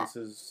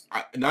Adonis's?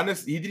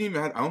 He didn't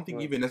even. I don't think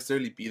he even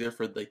necessarily be there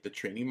for like the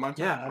training montage.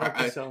 Yeah, I don't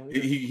think so.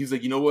 He's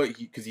like, you know what?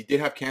 Because he did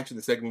have cancer in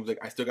the second movie.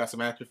 Like, I still got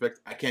some after effects.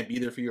 I can't be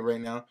there for you right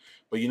now.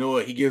 But you know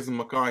what? He gives him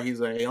a car. He's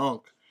like, hey,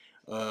 Unc,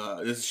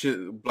 this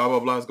shit, blah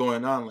blah blah, is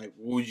going on. Like,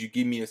 would you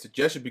give me a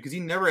suggestion? Because he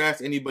never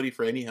asked anybody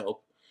for any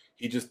help.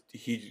 He just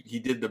he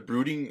did the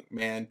brooding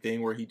man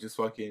thing where he just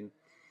fucking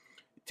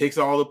takes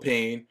all the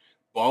pain,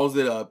 balls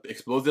it up,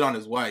 explodes it on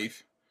his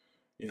wife.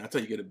 That's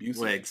how you get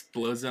abusive. Wait,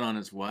 explodes it on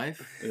his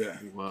wife? Yeah.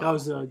 Wow. That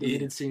was a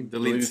deleted scene.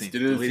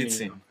 Deleted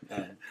scene.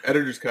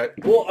 Editor's cut.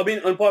 Well, I mean,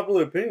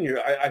 unpopular opinion here.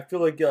 I feel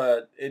like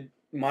it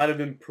might have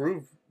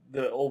improved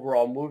the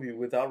overall movie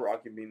without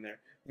Rocky being there.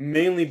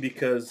 Mainly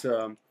because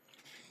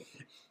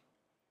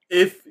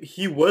if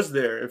he was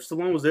there, if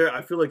Stallone was there,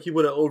 I feel like he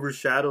would have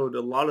overshadowed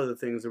a lot of the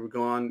things that were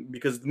going on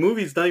because the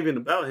movie's not even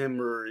about him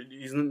or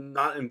he's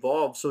not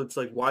involved. So it's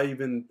like, why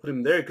even put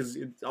him there? Because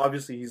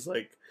obviously he's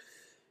like,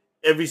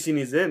 every scene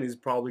he's in, he's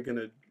probably going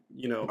to,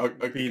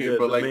 be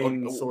the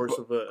main source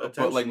of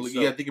attention. But like,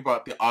 you gotta think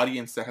about the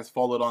audience that has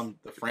followed on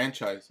the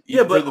franchise.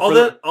 Yeah, but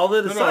all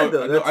that aside,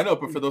 though. I know,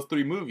 but for those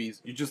 3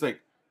 movies, you just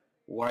like,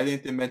 why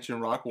didn't they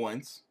mention Rock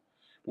once?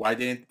 Why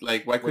couldn't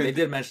they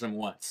did mention him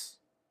once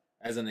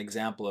as an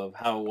example of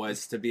how it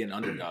was to be an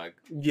underdog.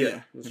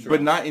 Yeah,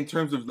 but not in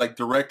terms of like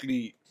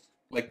directly,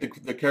 like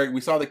the character. We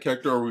saw the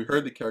character or we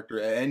heard the character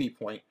at any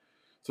point.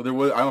 So there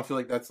was. I don't feel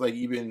like that's like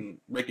even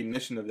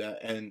recognition of that,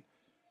 and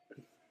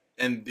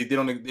they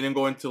didn't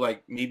go into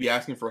like maybe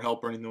asking for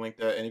help or anything like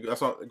that. And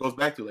that's all it goes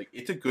back to. Like,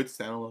 it's a good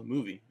standalone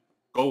movie.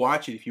 Go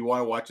watch it if you want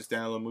to watch a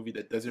standalone movie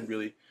that doesn't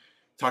really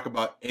talk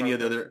about any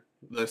of the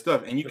other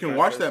stuff. And you can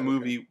watch that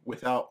movie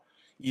without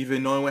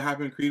even knowing what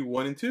happened in Creed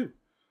 1 and 2.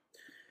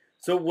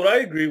 So what I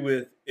agree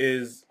with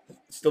is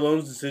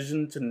Stallone's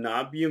decision to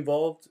not be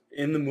involved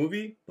in the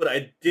movie, but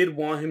I did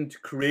want him to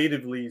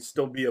creatively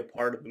still be a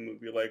part of the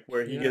movie, like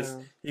where he gets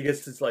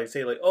to like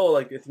say like, oh,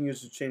 like I think you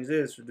should change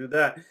this or do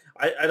that.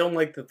 I don't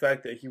like the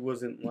fact that he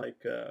wasn't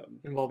like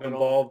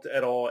involved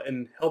at all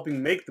in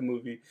helping make the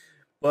movie,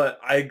 but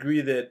I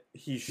agree that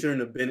he shouldn't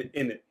have been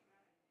in it.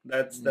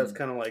 That's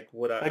kind of like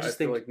what I just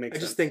feel like makes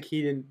sense. I just think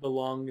he didn't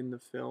belong in the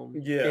film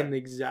in the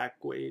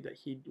exact way that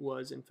he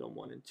was in film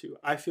 1 and 2.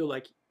 I feel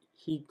like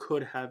he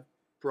could have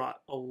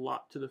brought a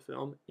lot to the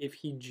film if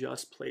he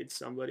just played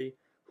somebody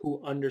who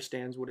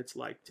understands what it's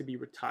like to be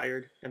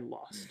retired and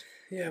lost.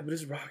 Yeah, but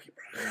it's Rocky,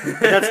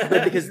 bro.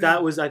 Because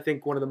that was, I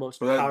think, one of the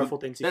most powerful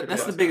things he could have done.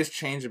 That's the biggest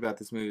change about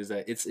this movie is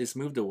that it's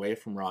moved away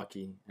from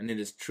Rocky and it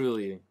is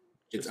truly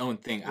its own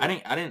thing. I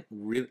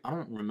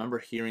don't remember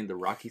hearing the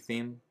Rocky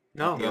theme.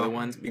 No, the other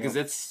ones because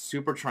it's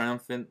super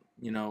triumphant.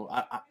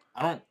 I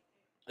don't.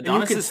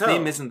 Adonis'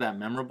 theme isn't that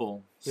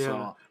memorable,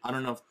 so I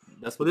don't know if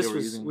that's what they were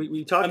using.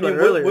 We talked about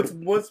earlier.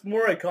 What's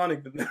more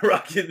iconic than the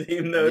Rocky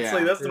theme, though? It's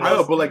like that's the most. I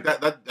know, but like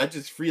that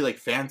just free like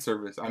fan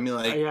service. I mean,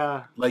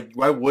 like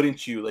why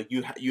wouldn't you? Like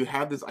you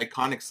have this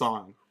iconic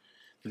song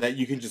that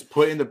you can just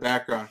put in the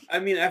background. I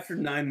mean, after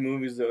 9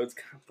 movies, though, it's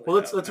kind of.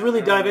 Well, let's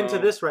really dive into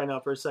this right now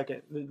for a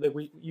second. Like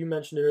you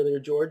mentioned it earlier,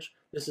 George.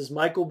 This is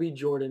Michael B.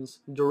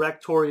 Jordan's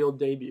directorial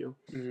debut.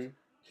 Mm-hmm.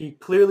 He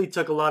clearly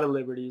took a lot of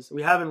liberties.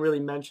 We haven't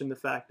really mentioned the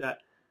fact that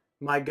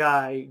my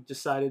guy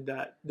decided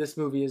that this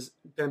movie is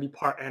going to be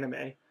part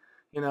anime,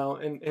 in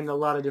a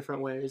lot of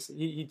different ways.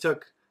 He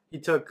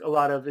took a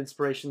lot of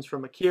inspirations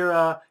from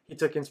Akira. He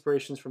took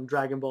inspirations from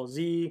Dragon Ball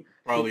Z.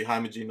 Probably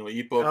Hamaji no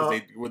Ippo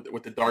because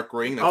with the dark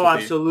ring.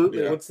 That's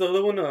absolutely. What's the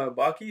other one?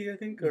 Baki, I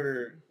think,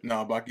 or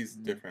no, Baki's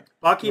different.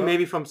 Baki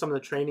maybe from some of the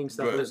training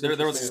stuff. There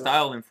was a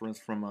style influence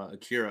from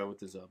Akira with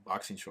his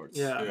boxing shorts.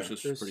 Which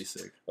was pretty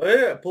sick. Oh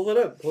yeah, pull it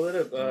up.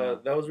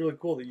 That was really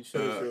cool that you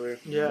showed us earlier.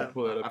 Yeah,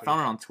 pull it up. I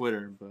found it on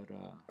Twitter, but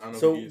I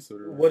don't know so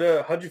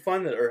what? How'd you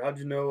find that, or how'd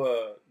you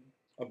know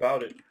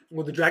about it?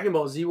 Well, the Dragon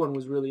Ball Z one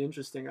was really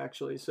interesting,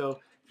 actually. So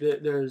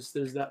there's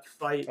that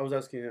fight. I was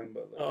asking him,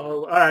 but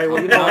all right. Well,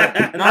 I'm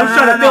trying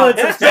to fill in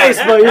some space,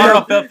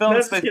 but fill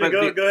in space.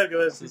 Go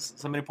ahead.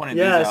 Somebody pointed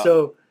these out.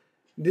 So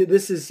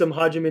this is some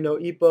Hajime no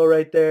Ippo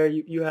right there.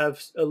 You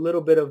have a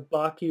little bit of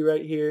Baki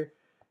right here.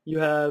 You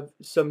have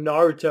some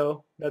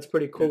Naruto That's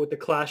pretty cool with the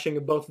clashing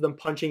of both of them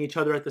punching each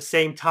other at the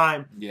same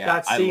time. Yeah,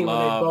 that scene I when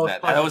they love both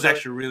that. punch That was each other.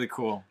 actually really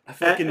cool. I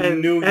fucking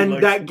and knew.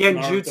 that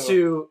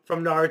genjutsu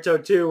from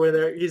Naruto too,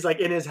 where he's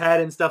like in his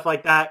head and stuff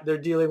like that. They're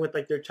dealing with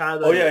like their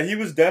childhood. Oh yeah, he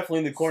was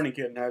definitely the corny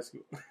kid in high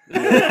school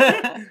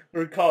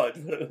or college.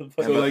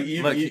 So like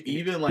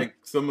even like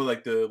some of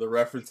like the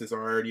references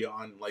are already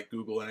on like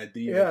Google, and I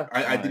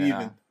didn't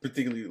even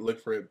particularly look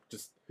for it.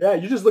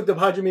 You just looked up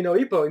Hajime no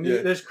Ippo, and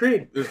there's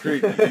Creed. There's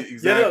Creed, exactly.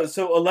 Yeah, no,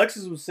 so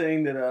Alexis was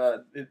saying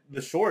that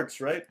the shorts,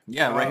 right?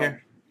 Yeah, right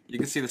here. You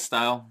can see the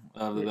style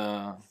of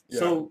the.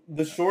 So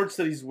the shorts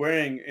that he's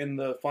wearing in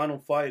the final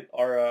fight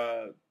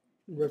are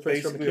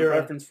basically a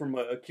reference from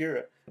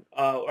Akira.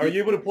 Are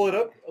you able to pull it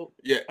up?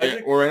 Yeah,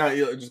 or right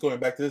now, just going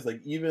back to this,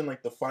 like even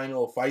like the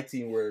final fight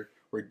scene where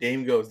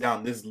Dame goes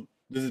down. This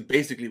is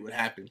basically what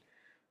happened.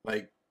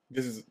 Like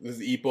this is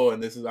Ippo,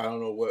 and this is I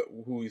don't know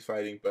who he's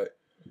fighting, but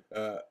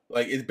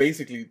like it's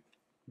basically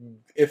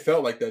it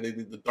felt like that. They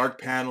did the dark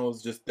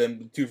panels, just them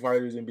the two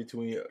fighters in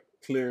between,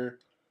 clear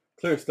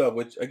stuff.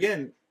 Which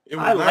again,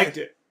 I liked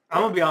it.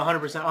 I'm gonna be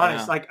 100%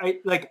 honest.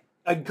 Yeah.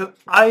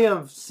 I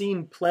have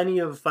seen plenty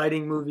of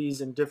fighting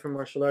movies and different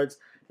martial arts,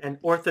 and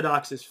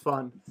Orthodox is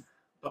fun.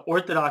 But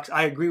Orthodox,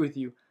 I agree with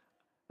you.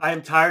 I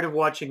am tired of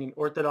watching an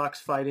Orthodox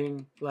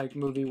fighting like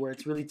movie where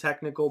it's really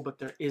technical, but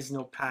there is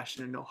no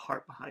passion and no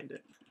heart behind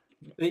it.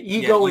 The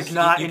ego is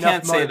not enough. You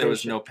can't say motivation. there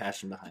was no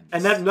passion behind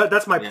it. And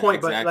that's my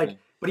point. Exactly.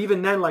 But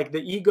even then, like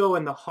the ego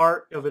and the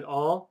heart of it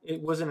all,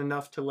 it wasn't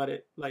enough to let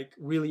it like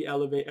really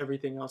elevate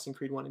everything else in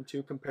Creed 1 and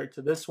 2 compared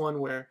to this one,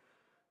 where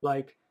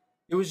like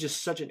it was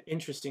just such an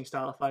interesting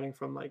style of fighting,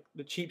 from like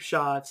the cheap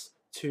shots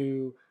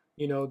to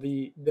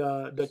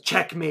the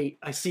checkmate.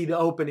 I see the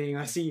opening.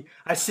 I see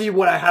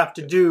what I have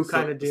to do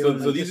kind of deal.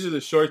 So these are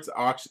the shorts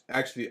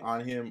actually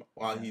on him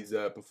while he's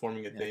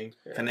performing a thing.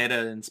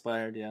 Kaneda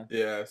inspired, yeah.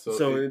 Yeah.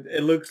 So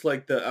it looks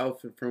like the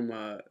outfit from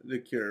The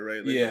Cure,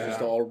 right? Like it's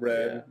just all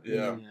red.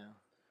 Yeah.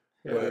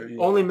 But,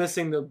 only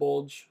missing the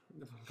bulge.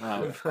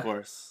 Oh, of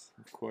course.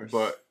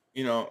 But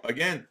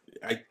again,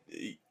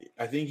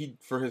 I think he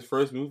for his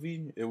first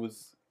movie,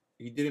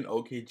 he did an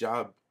okay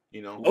job.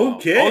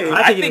 Okay.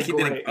 I think he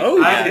did.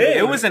 Okay.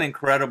 It was an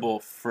incredible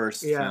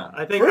first film.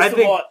 I think. First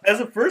of all, as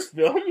a first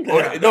film.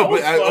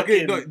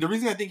 The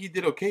reason I think he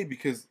did okay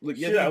because look,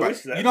 you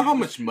know how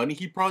much money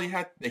he probably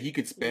had that he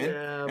could spend,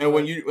 and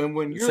when you're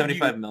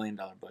 $75 million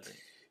budget.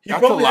 He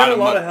probably had a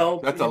lot of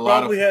help. He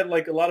probably had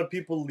like a lot of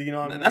people lean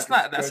on him.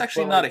 That's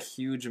actually not a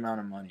huge amount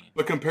of money.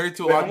 But compared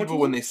to a lot of people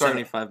when they start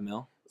 75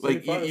 mil.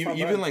 Like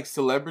even like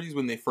celebrities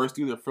when they first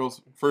do their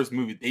first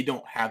movie, they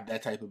don't have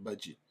that type of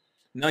budget.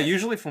 No,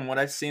 usually from what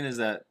I've seen is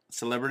that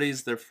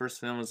celebrities, their first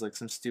film was like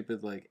some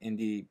stupid like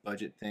indie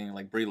budget thing.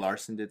 Like Brie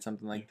Larson did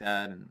something like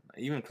that, and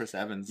even Chris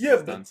Evans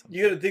has done something.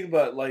 You got to think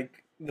about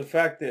like the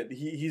fact that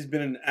he's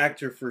been an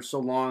actor for so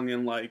long,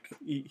 and like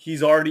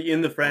he's already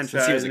in the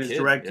franchise and he's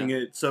directing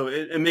it, so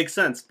it makes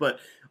sense. But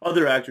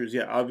other actors,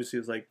 obviously,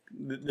 it's like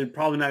they're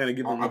probably not going to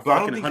give him a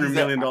fucking $100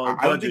 million budget.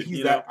 I don't think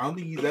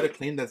he's that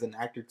acclaimed as an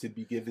actor to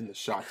be given the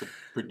shot to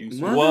produce.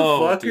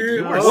 Whoa,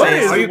 dude, what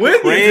is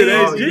with you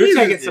today? You're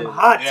taking some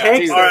hot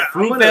takes.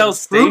 Fruitvale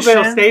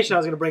Station, I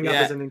was going to bring up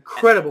as an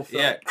incredible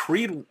film. Yeah,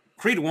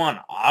 Creed 1,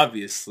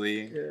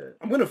 obviously. Yeah.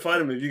 I'm going to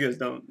fight him if you guys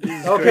don't.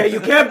 Okay,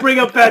 you can't bring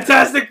up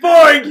Fantastic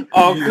Four. You're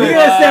going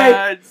to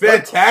say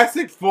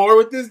Fantastic Four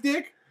with this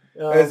dick?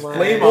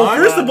 Well,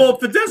 first of all,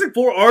 Fantastic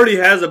Four already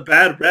has a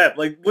bad rep.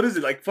 Like, what is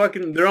it? Like,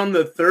 fucking, they're on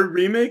the third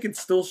remake. It's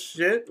still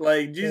shit.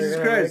 Like, Jesus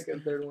Christ. Like a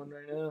third one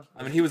right now.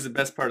 I mean, he was the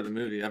best part of the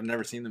movie. I've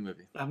never seen the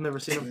movie. I've never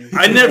seen him.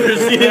 I never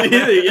seen it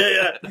either.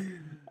 Yeah.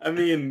 I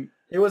mean,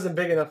 it wasn't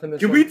big enough in this.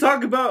 Can we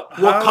talk about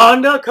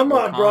Wakanda? Come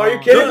on, bro. Are you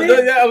kidding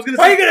me? Yeah, I was gonna.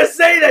 Why are you gonna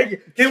say that?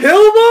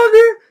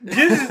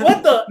 Killmonger?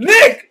 What the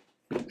Nick?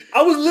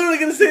 I was literally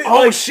gonna say.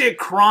 Oh shit!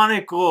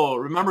 Chronicle.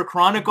 Remember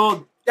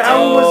Chronicle? That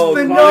was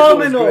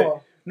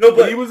phenomenal. No,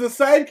 but he was a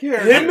side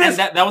character.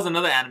 That was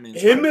another anime.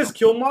 Him as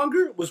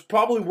Killmonger was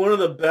probably one of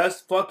the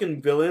best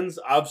fucking villains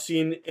I've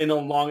seen in a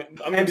long.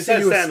 I mean,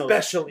 besides Thanos,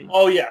 especially.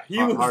 Oh yeah, he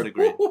was hard to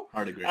agree.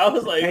 I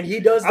was like, and he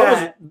does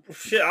that.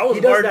 I was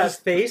he does hard that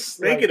just face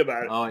thinking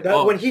about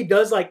it. When he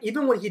does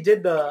even when he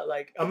did the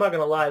I'm not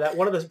gonna lie, that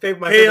one of the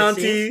favorite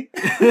scenes.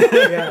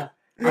 Yeah.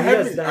 I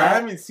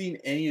haven't seen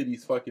any of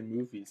these fucking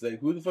movies. Like,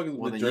 who the fuck is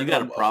with you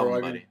got a problem,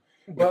 buddy.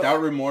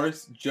 Without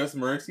Remorse, Just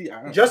Mercy.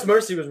 Just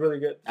Mercy was really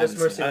good. Just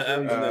Mercy was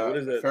really good. What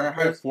is it?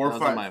 Fahrenheit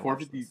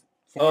 450.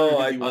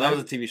 That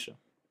was a TV show.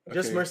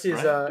 Just Mercy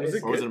is or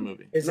was it a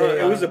movie?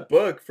 It was a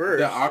book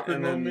first. The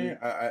Aquaman man,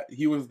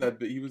 he wasn't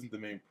the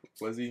main,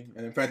 was he?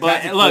 And in fact,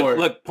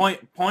 look.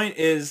 Point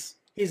is.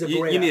 He's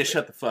you need to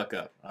shut the fuck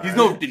up. He's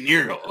no De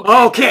Niro.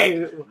 Okay.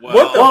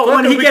 What the fuck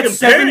when he gets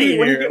 70,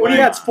 when he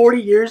has has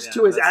 40 years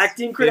to his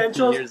acting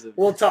credentials,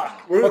 we'll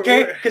talk.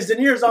 Okay? Because De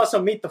Niro's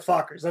also Meet the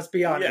Fockers. Let's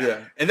be honest.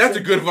 Yeah. And that's a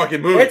good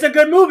fucking movie. It's a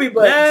good movie,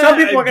 but some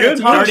people are going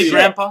to talk Dirty shit.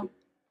 Grandpa.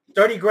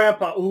 Dirty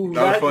Grandpa. Ooh,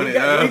 that was funny. He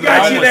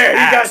got you there.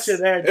 He got you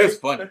there. It's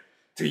funny.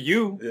 To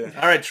you. Yeah.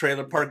 All right,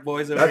 Trailer Park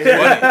Boys. That's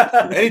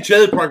funny. Any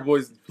Trailer Park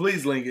Boys,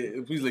 please link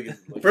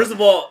it. First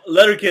of all,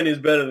 Letterkenny is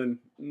better than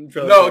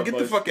No, get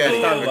the fuck out of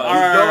here. All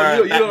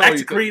right, back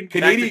to Creed.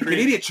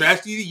 Canadian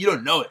trash TV. You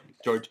don't know it,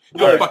 George. You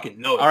don't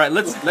fucking know it. All right,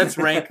 let's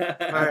rank.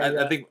 right,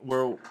 I think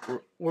we're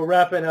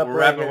wrapping up.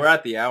 We're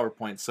at the hour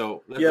point,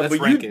 so let's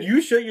rank it.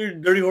 You shut your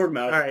dirty whore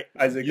mouth. All right,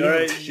 Isaac. All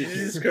right,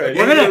 Jesus Christ.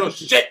 We're gonna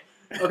shit.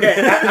 Okay,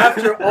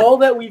 after all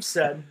that we've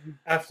said,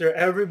 after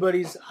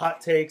everybody's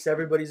hot takes,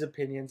 everybody's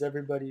opinions,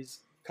 everybody's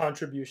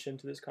contribution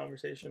to this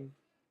conversation,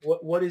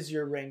 what is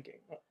your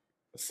ranking?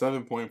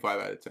 7.5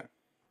 out of 10.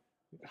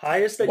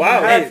 Highest that you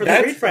had for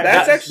the Creed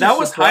franchise. That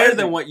was higher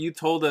than what you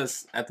told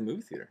us at the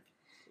movie theater.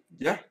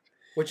 Yeah.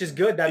 Which is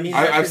good. That means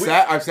I've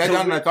sat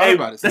down and I thought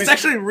about it. That's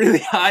actually really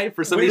high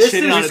for somebody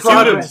shitting on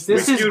progress.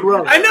 This is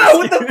growth. I know,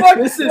 what the fuck?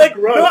 This is like,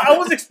 growth. no, I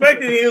was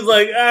expecting he was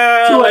like,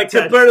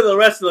 compared to the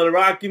rest of the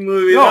Rocky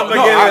movies. I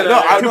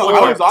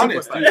was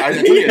honest. Dude.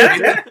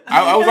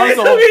 I was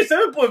honest.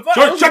 7.5.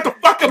 George, shut the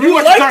fuck up. You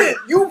liked it.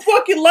 You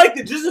fucking liked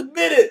it. Just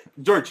admit it.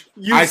 George,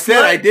 I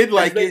said I did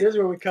like it. This is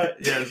where we cut.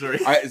 Yeah, sorry.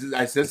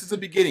 I said since the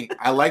beginning,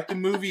 I liked the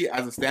movie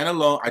as a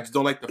standalone. I just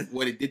don't like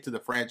what it did to the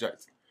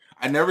franchise.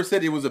 I never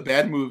said it was a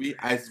bad movie.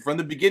 From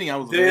the beginning, I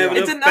was like,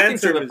 it did nothing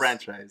to the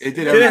franchise. It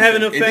didn't have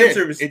enough fan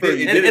service. It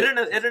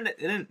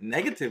didn't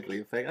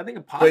negatively affect. I think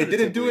it positively. But it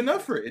didn't do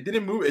enough for it. It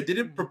didn't move. It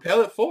didn't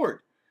propel it forward.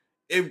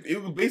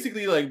 It was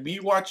basically like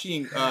me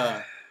watching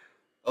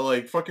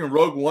like fucking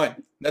Rogue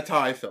One. That's how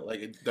I felt.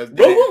 Like Rogue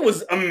One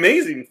was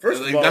amazing.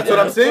 First of all, that's what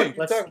I'm saying.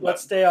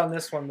 Let's stay on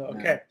this one though.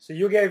 Okay, so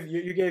you gave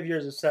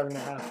yours a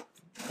 7.5.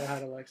 Go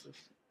ahead, Alexis.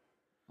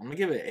 I'm gonna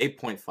give it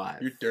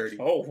 8.5. You're dirty.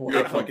 Oh,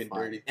 you're fucking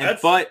dirty.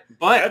 But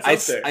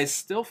I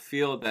still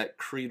feel that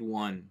Creed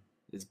 1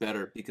 is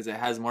better because it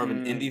has more of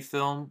an indie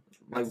film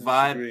like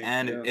vibe,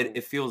 and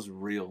it feels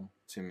real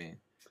to me.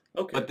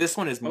 Okay. But this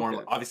one is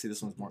more obviously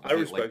this one's more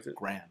like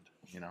grand,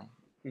 you know.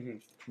 Mm-hmm.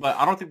 But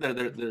I don't think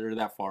they're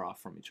that far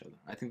off from each other.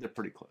 I think they're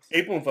pretty close.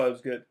 8.5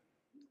 is good.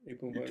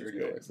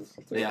 8.5 is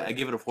good. Yeah, I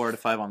give it a 4 out of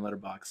 5 on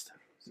Letterboxd.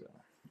 So.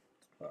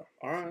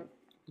 All right,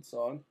 it's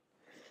on.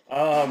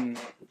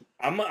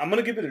 I'm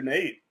gonna give it an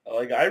 8.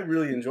 Like, I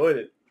really enjoyed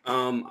it.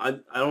 I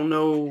don't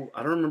know.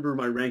 I don't remember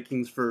my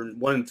rankings for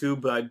 1 and 2,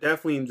 but I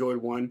definitely enjoyed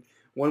 1.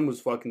 1 was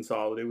fucking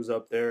solid. It was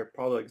up there,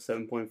 probably like a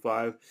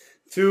 7.5.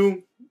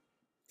 2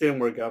 didn't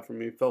work out for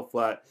me. It fell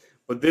flat.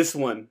 But this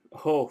one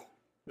worked.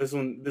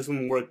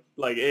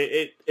 Like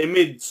it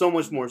made so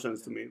much more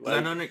sense to me. Like, I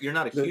know you're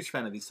not a huge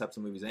fan of these types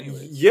of movies,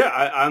 anyway. Yeah,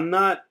 I'm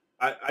not.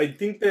 I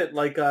think that,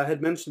 like I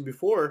had mentioned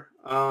before,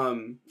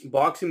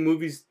 boxing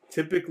movies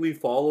typically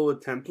follow a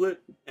template,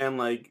 and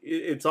like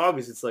it's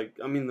obvious. It's like,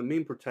 I mean, the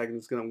main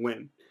protagonist is gonna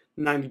win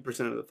 90%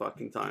 of the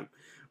fucking time,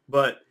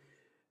 but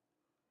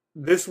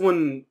this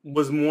one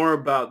was more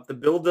about the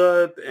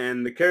build-up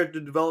and the character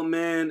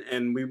development,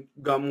 and we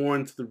got more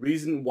into the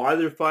reason why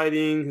they're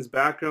fighting, his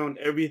background,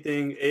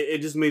 everything. It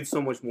just made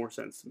so much more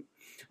sense to me.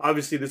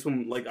 Obviously, this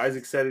one, like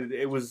Isaac said,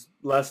 it was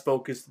less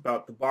focused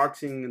about the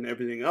boxing and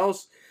everything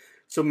else.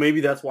 So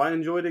maybe that's why I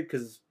enjoyed it,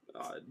 because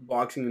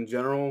boxing in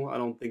general, I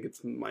don't think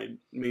it's my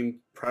main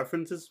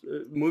preferences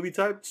movie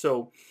type.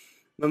 So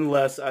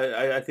nonetheless,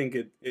 I think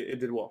it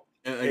did well.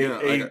 And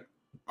again,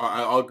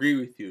 I'll agree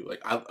with you.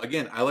 Like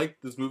I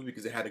liked this movie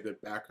because it had a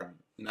good background,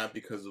 not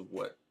because of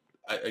what.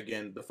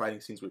 The fighting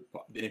scenes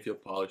didn't feel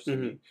polished to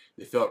me.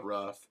 They felt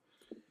rough.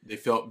 They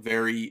felt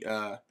very,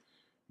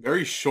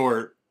 very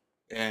short,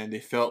 and they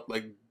felt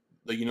like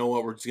you know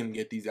what, we're just gonna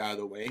get these out of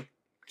the way.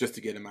 Just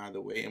to get him out of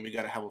the way, and we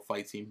got to have a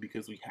fight scene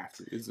because we have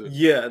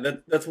to.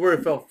 That's where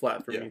it fell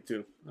flat for me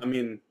too. I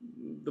mean,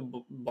 the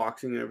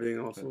boxing and everything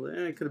else,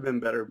 it could have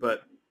been better,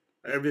 but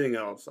everything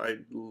else I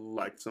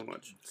liked so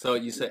much. So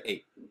you said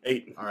 8.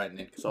 8. All right,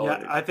 Nick. Yeah,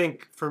 8. I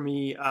think for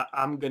me,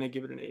 I'm gonna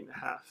give it an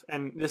 8.5.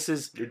 And this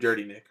is you're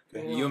dirty, Nick.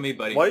 Okay. You and me,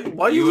 buddy.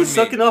 Why are you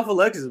sucking off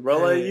Alexis, bro?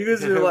 Like, you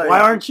guys are like, why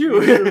aren't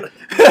you?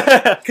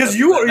 Because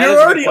you're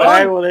already on.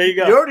 Right, well, there you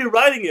go. You're already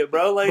writing it,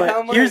 bro. Like,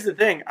 but here's the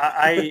thing.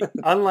 I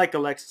unlike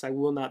Alexis, I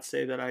will not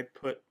say that I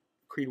put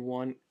Creed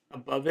 1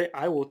 above it.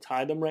 I will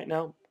tie them right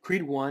now.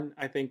 Creed 1,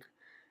 I think,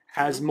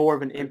 has more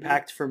of an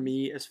impact for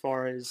me as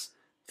far as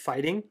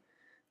fighting.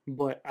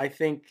 But I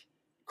think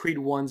Creed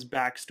 1's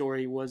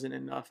backstory wasn't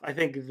enough. I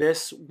think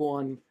this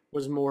one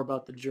was more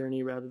about the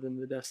journey rather than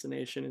the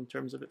destination in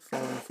terms of it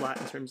falling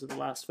flat in terms of the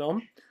last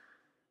film.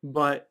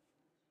 But,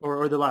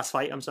 or the last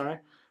fight, I'm sorry.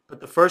 But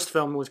the first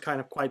film was kind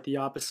of quite the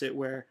opposite,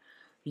 where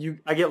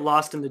I get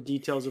lost in the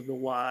details of the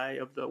why,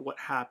 of the what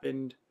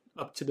happened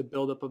up to the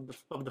buildup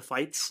of the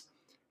fights.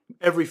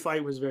 Every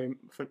fight was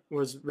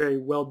very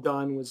well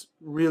done, was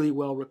really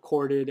well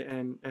recorded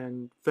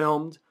and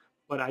filmed.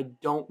 But I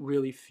don't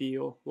really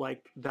feel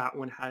like that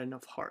one had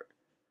enough heart.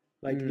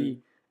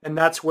 And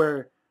that's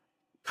where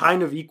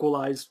kind of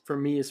equalized for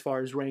me as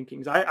far as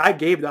rankings. I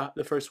gave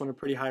the first one a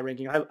pretty high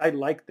ranking. I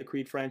like the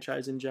Creed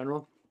franchise in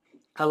general.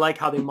 I like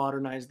how they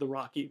modernized the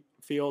Rocky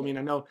feel. I mean,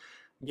 I know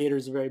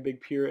Gator's a very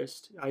big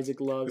purist. Isaac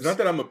loves. It's not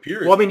that I'm a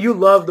purist. Well, I mean, you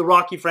love the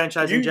Rocky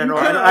franchise in general.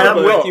 I'm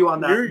with you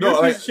on that.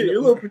 You're a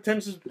little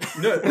pretentious.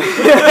 No.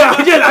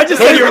 I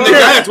just said you're the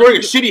guy that's wearing a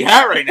shitty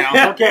hat right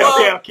now. Okay.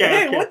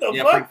 Hey, what the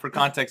fuck? For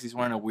context, he's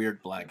wearing a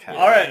weird black hat.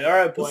 All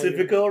right,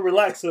 Pacifico,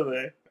 relax over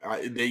there. My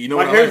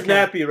hair's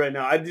nappy right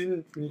now. I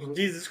didn't.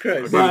 Jesus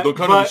Christ! Don't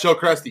come to Michelle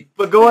Crusty.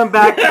 But going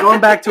back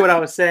to what I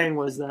was saying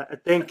was that I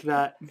think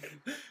that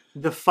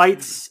the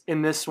fights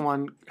in this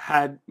one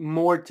had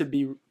more to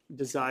be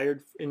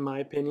desired, in my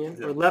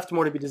opinion, or left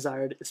more to be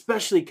desired,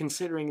 especially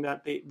considering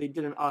that they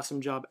did an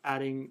awesome job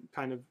adding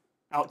kind of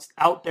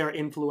out there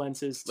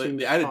influences to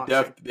they added boxing.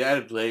 depth, they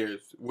added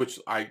layers, which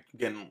I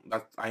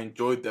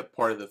enjoyed that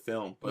part of the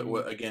film. But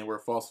where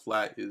it falls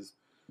flat is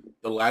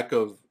the lack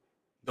of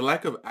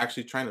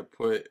actually trying to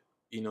put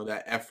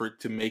that effort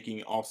to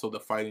making also the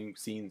fighting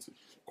scenes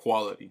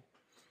quality,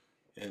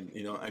 and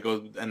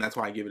that's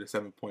why I give it a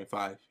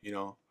 7.5.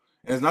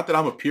 And it's not that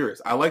I'm a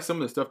purist. I like some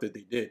of the stuff that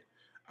they did.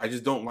 I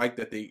just don't like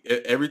that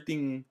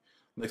everything,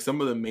 like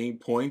some of the main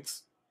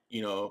points,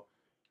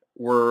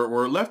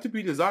 were left to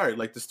be desired.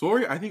 Like the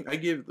story, I think I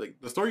give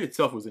the story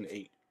itself was an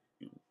 8.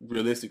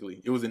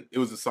 Realistically, it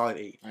was a solid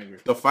 8. I agree.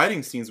 The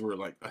fighting scenes were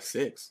like a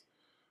 6,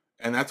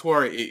 and that's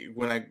where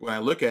when I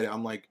look at it,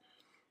 I'm like,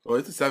 well,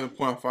 it's a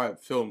 7.5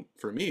 film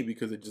for me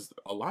because it just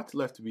a lot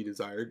left to be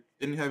desired.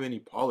 Didn't have any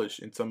polish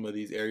in some of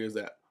these areas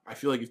that I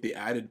feel like if they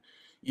added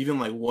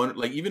even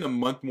even a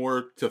month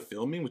more to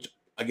filming, which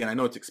again I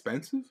know it's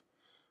expensive.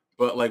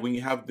 But like when you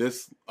have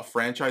a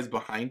franchise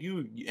behind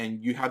you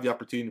and you have the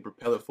opportunity to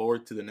propel it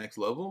forward to the next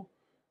level,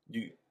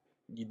 you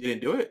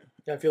didn't do it.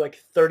 I feel like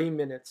 30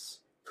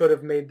 minutes could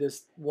have made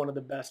this one of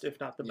the best, if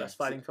not the best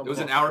fighting film. It was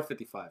an hour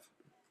 55.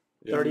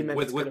 30 minutes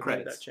with could have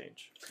credits. made that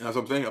change. And that's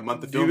what I'm saying. A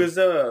month to Do film. you guys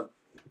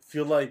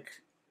feel like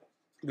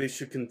they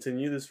should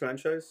continue this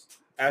franchise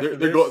after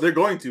they're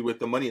going to with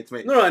the money it's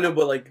made. No, I know,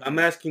 but like I'm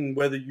asking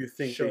whether you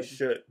think they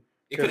should.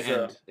 It could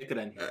end. It could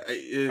end.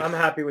 I'm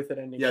happy with it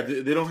ending. Yeah,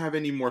 they don't have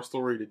any more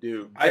story to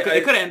do. It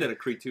could have ended at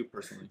Creed 2,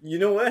 personally. You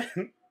know what?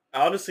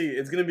 Honestly,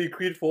 it's going to be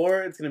Creed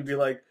 4. It's going to be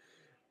like...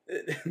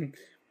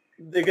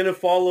 they're going to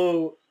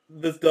follow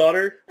this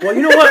daughter. Well,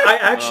 you know what? I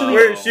actually...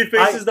 where she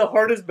faces the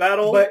hardest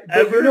battle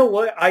ever. You know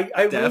what?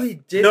 I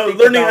really did think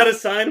learning how to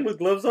sign with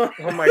gloves on.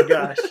 Oh my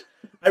gosh.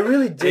 I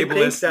really did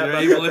think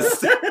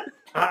that.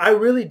 I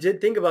really did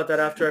think about that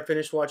after I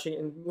finished watching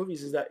in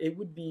movies, is that it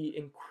would be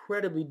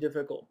incredibly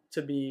difficult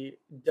to be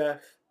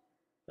deaf.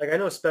 Like I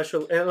know and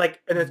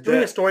it's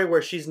doing a story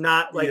where she's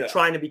not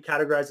trying to be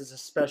categorized as a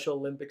Special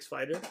Olympics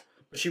fighter,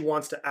 but she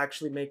wants to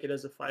actually make it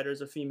as a fighter, as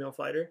a female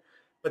fighter.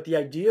 But the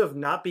idea of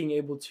not being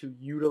able to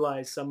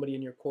utilize somebody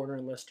in your corner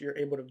unless you're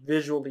able to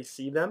visually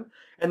see them,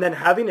 and then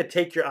having to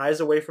take your eyes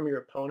away from your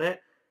opponent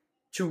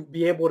to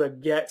be able to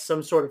get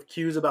some sort of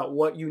cues about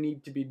what you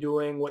need to be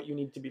doing, what you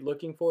need to be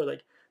looking for,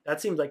 like that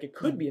seems like it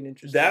could be an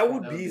interesting. That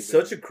would be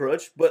such a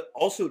crutch. But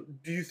also,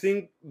 do you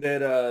think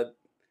that?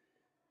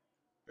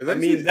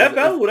 That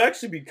battle would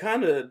actually be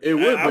kind of. It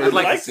would. I would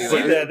like to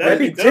see that. That'd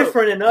be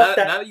different enough.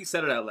 Now that you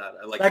said it out loud,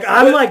 I like.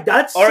 I'm like,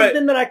 that's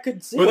something that I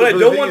could see. What I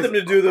don't want them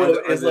to do though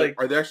is like,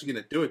 are they actually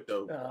going to do it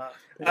though?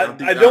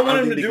 I don't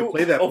want them to do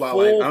a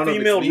full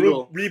female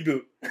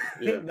reboot.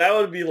 Yeah. That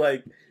would be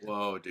like,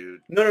 whoa, dude.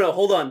 No,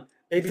 hold on.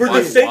 For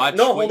the sake,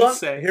 hold on.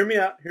 Hear me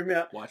out.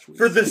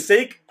 For the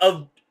sake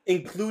of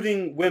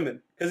including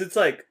women, because it's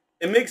like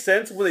it makes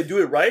sense when they do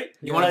it right.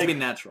 You want it to be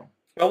natural.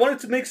 I want it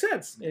to make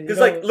sense because,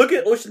 look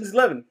at Ocean's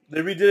 11. They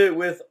redid it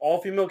with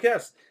all female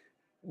cast.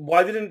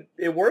 Why didn't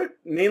it work?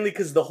 Mainly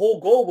because the whole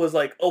goal was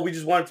like, oh, we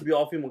just want it to be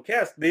all female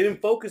cast. They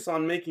didn't focus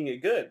on making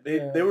it good.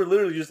 They were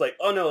literally just like,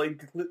 oh no,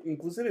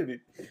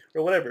 inclusivity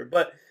or whatever.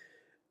 But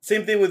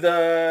same thing with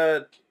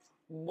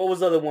what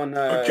was the other one?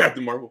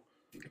 Captain Marvel.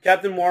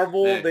 Captain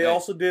Marvel. They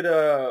also did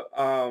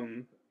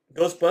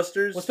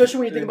Ghostbusters. Well, especially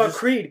when you think about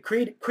Creed.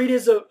 Creed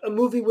is a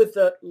movie with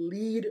a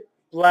lead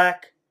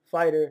black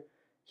fighter.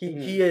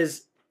 He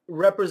is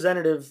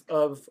representative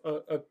of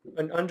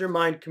an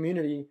undermined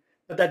community,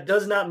 but that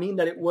does not mean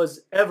that it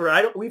was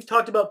ever. We've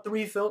talked about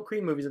 3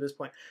 Creed movies at this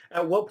point.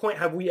 At what point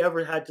have we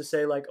ever had to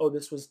say like, oh,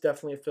 this was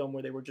definitely a film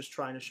where they were just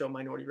trying to show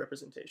minority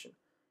representation?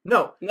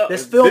 No,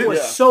 this film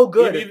was so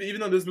good.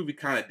 Even though this movie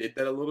kind of did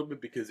that a little bit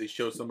because they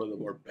showed some of the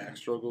more back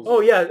struggles.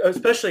 Oh yeah,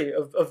 especially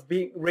of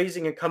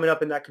raising and coming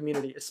up in that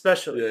community,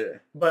 especially. Yeah.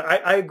 But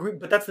I agree.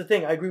 But that's the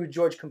thing. I agree with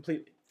George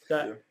completely.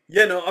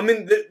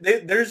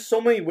 There's so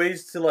many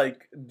ways to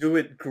like do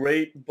it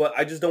great, but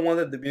I just don't want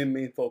that to be the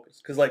main focus.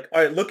 Because like, all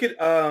right, look at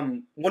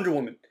Wonder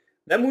Woman.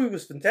 That movie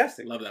was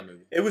fantastic. Love that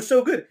movie. It was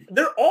so good.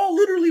 They're all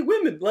literally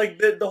women. Like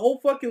the whole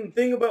fucking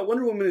thing about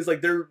Wonder Woman is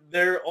like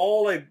they're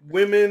all like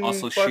women.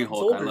 Also,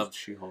 She-Hulk. I love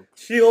She-Hulk.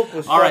 She-Hulk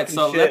was all right.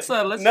 So shit. let's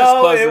just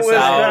close this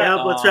out.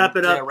 Yeah, let's wrap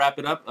it up. Yeah, wrap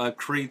it up.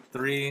 Creed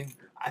 3.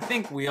 I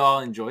think we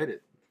all enjoyed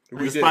it.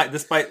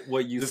 Despite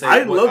what you said.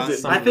 I loved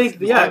it. I think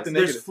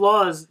there's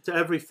flaws to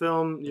every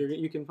film.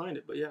 You can find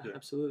it, but yeah,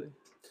 absolutely.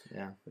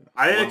 Yeah.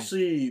 I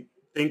actually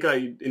think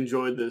I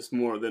enjoyed this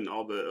more than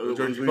all the other George,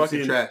 ones you're we've fucking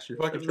seen. trash. You're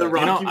fucking The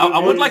trash. Rocky I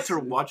would like movies. to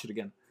watch it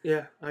again.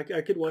 Yeah, I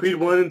could watch Creed it.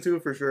 1 and 2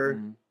 for sure.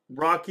 Mm-hmm.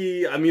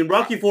 Rocky, I mean,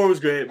 Rocky 4 was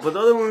great, but the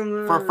other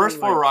one... For first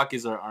four like,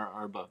 Rockies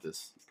are above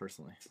this,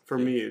 personally. For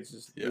me, it's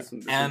just... Yeah. This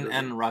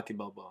And Rocky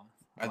Balboa.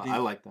 I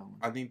like that one.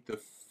 I think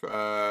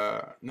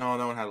no,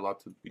 that one had a lot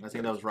to be. I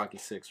think that was Rocky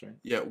 6, right?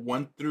 Yeah,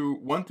 1 through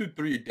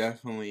 3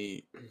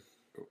 definitely.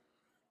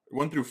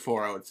 1 through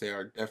 4, I would say,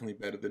 are definitely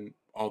better than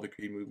all the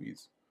Creed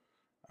movies.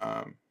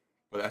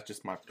 But that's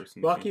just my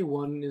personal. Rocky opinion.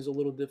 1 is a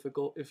little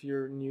difficult if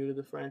you're new to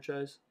the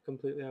franchise.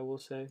 Completely, I will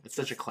say. It's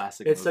such a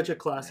classic. It's movie. such a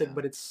classic, Yeah.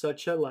 but it's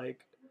such a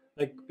like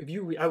if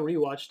you I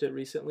rewatched it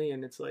recently,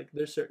 and it's like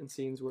there's certain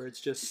scenes where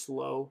it's just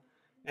slow,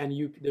 and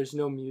there's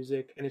no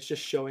music, and it's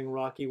just showing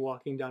Rocky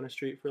walking down a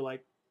street for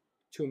like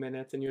 2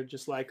 minutes, and you're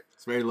just like,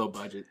 It's very low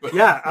budget.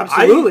 yeah,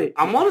 absolutely.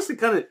 I'm honestly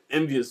kind of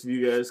envious of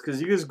you guys because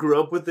you guys grew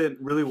up with it,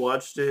 really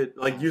watched it.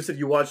 Like you said,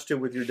 you watched it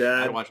with your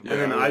dad, I watched it and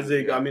then with my dad.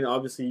 Isaac. Yeah. I mean,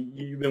 obviously,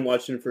 you've been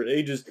watching it for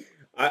ages.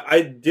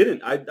 I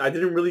didn't. I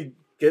didn't really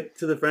get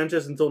to the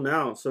franchise until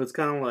now, so it's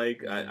kind of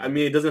like I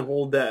mean, it doesn't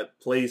hold that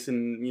place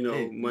in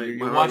Hey, my you're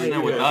my watching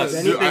heart. it with If us.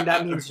 anything, Dude,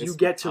 that means you it's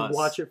get with to us.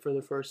 watch it for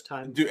the first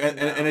time. Dude,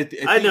 and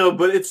I know,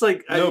 but it's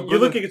like No, you but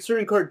look at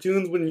certain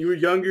cartoons when you were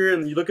younger,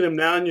 and you look at them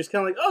now, and you're just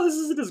kind of like, oh, this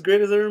isn't as great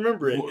as I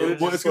remember it. And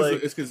it's Well, just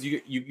it's because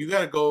you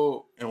gotta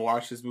go and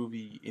watch this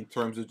movie in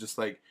terms of just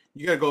like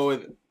you gotta go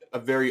with a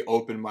very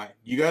open mind.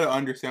 You gotta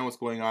understand what's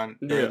going on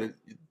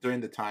during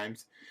the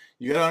times.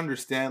 You gotta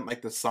understand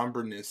like the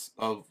somberness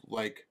of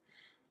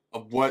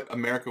what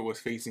America was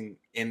facing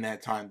in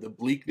that time. The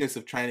bleakness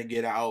of trying to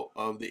get out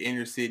of the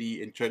inner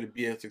city and try to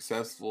be a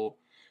successful,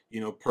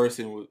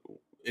 person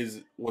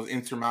was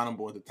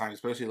insurmountable at the time.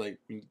 Especially like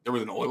there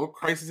was an oil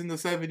crisis in the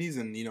 70s,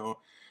 and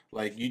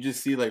like you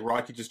just see like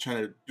Rocky just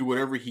trying to do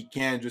whatever he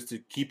can just to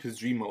keep his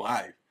dream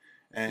alive,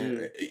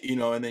 and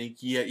and then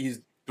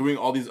he's doing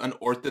all these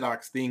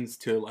unorthodox things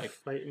to like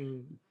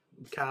Fighting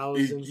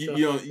cows and stuff.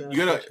 you like that.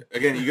 you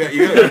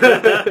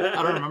gotta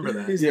I don't remember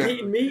that. He's Yeah.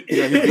 eating meat.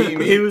 Yeah, he's eating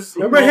meat. he was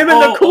Remember him in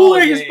the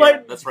cooler? He's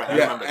fighting. That's right. I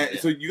Yeah, remember that.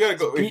 so you gotta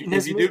go beating if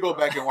his you meat. do go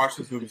back and watch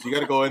those movies. You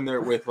gotta go in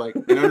there with like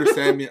an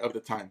understanding of the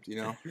times,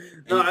 No,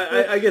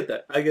 I get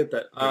that. I get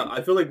that.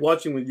 I feel like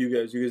watching with you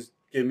guys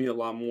give me a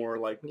lot more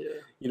like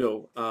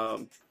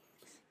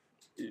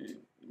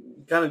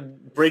kind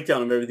of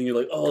breakdown of everything. You're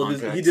like, oh, he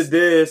Context. did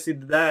this, he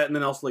did that, and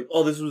then also like,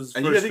 oh, this was his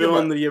And you first gotta think film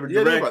about- that he ever you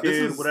gotta think about,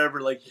 directed, this is-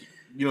 whatever. Like,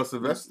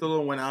 Sylvester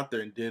Stallone went out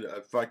there and did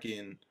a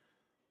fucking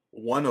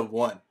 1 of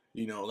 1.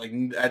 Like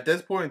at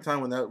this point in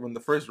time when the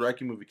first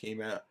Rocky movie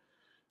came out,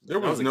 there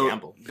That was was a no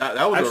gamble.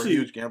 That was Actually, a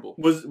huge gamble.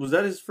 was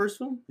that his first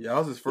film? Yeah, that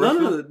was his first.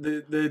 No,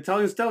 the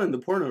Italian Stallion, the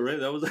porno, right?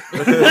 That was.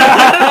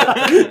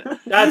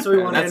 That's what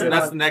we want to That's end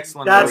that's on. the next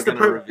one. That's that the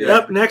we're gonna review.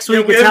 Yep, next Yeah,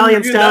 week, we haven't Italian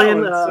reviewed that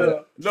Stallion. one,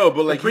 so- No,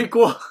 but like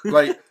prequel.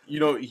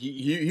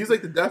 he's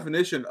like the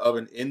definition of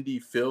an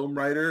indie film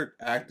writer,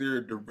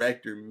 actor,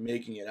 director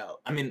making it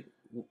out. I mean,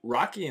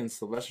 Rocky and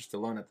Sylvester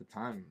Stallone at the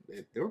time,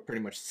 they were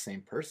pretty much the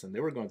same person.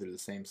 They were going through the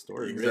same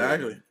story.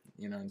 Exactly.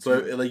 Really, So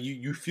like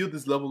you feel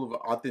this level of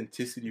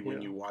authenticity when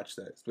Yeah. you watch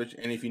that,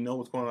 especially, and if you know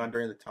what's going on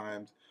during the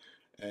times,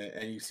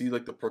 and you see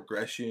like the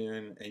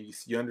progression, and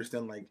you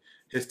understand like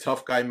his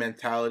tough guy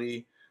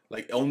mentality,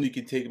 like only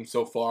can take him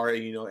so far,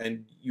 and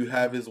and you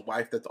have his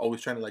wife that's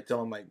always trying to like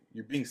tell him like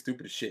you're being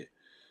stupid as shit.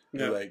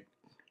 Yeah. Like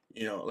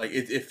like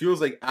it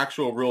feels like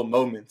actual real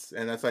moments,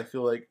 and that's I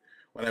feel like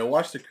when I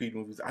watch the Creed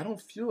movies, I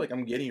don't feel like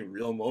I'm getting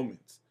real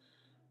moments.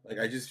 Like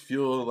I just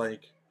feel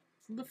like.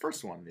 the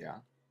first one, yeah.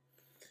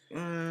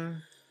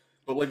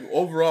 But like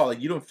overall, like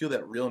you don't feel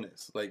that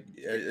realness like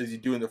as you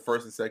do in the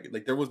first and second.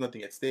 Like there was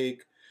nothing at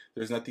stake.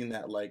 There's nothing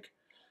that like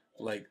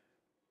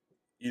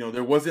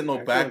there wasn't no I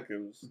feel back. like it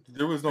was-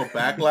 There was no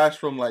backlash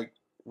from like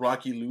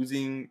Rocky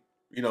losing,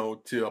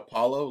 to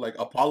Apollo. Like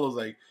Apollo's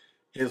like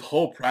his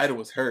whole pride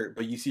was hurt,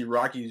 but you see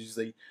Rocky's just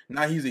like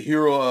now he's a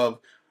hero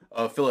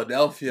of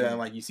Philadelphia, and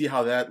like you see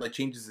how that like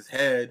changes his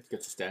head.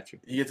 Gets a statue.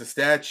 He gets a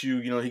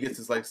statue, he gets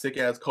this like sick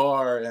ass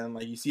car, and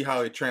like you see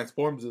how it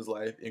transforms his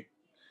life. And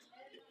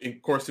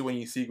of course, when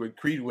you see with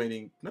Creed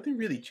winning, nothing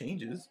really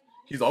changes.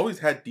 He's always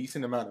had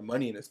decent amount of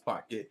money in his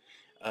pocket.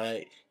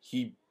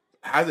 He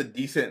has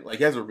he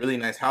has a really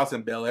nice house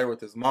in Bel Air with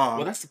his mom.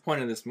 Well, that's the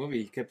point of this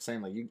movie. He kept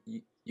saying like,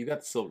 you got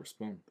the silver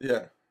spoon,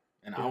 yeah.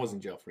 and I was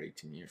in jail for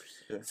 18 years.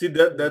 See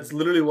that's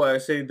literally why I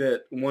say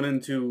that 1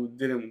 and 2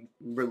 didn't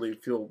really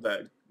feel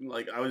that.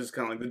 Like I was just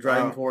kind of like the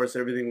driving force.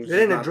 Everything was. They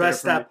just didn't not there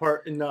address for me. that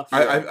part enough.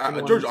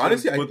 I George,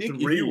 honestly, I With think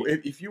three.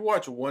 if you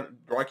watch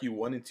Rocky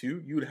 1 and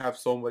 2, you would have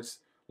so much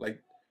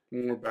like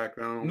More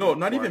background. no,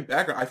 not more- even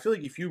background. I feel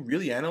like if you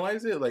really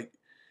analyze it, like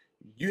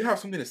you have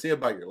something to say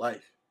about your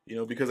life,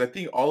 because I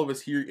think all of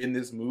us here in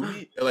this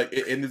movie, like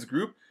in this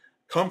group,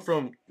 come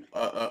from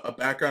a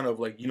background of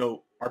like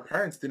our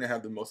parents didn't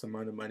have the most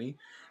amount of money,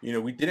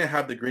 we didn't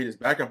have the greatest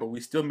background, but we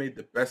still made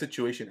the best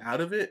situation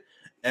out of it,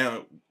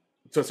 and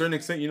to a certain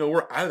extent,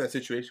 we're out of that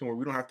situation where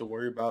we don't have to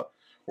worry about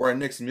where our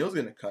next meal is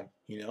gonna come,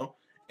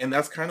 and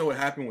that's kind of what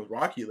happened with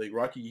Rocky. Like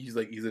Rocky, he's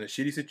in a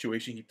shitty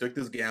situation. He took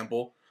this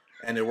gamble,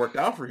 and it worked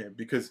out for him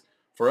because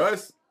for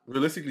us,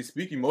 realistically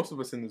speaking, most of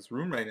us in this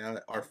room right now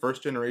are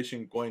first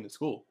generation going to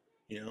school,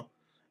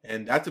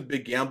 and that's a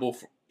big gamble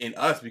in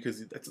us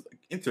because that's like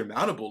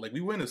insurmountable. Like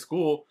we went to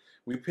school,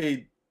 we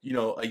paid,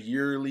 a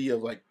yearly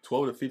of like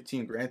 12 to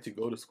 15 grand to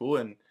go to school,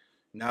 and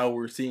now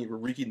we're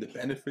reaping the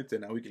benefits,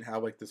 and now we can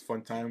have like this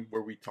fun time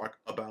where we talk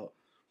about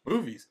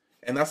movies.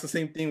 And that's the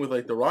same thing with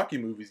like the Rocky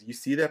movies. You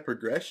see that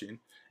progression,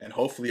 and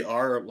hopefully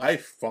our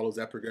life follows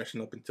that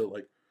progression up until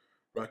like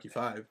Rocky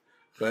 5.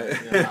 But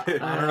yeah,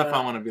 I don't know if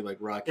I want to be like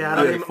Rocky.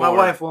 Yeah, my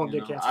wife won't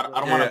get cancer.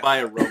 I don't want to buy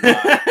a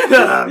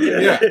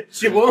robot.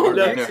 She won't.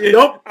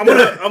 Nope. I'm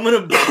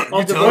gonna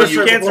I'll divorce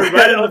her cancer before.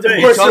 right on the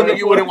You tell me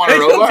you wouldn't want a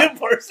robot?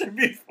 divorce her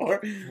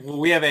before. Well,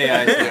 we have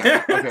AI.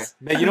 Yeah, okay.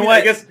 But you know what?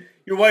 I guess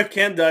your wife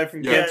can die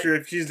from cancer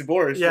if she's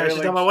divorced. Yeah, right?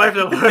 she's got my wife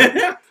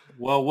divorced.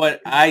 Well,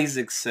 what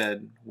Isaac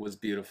said was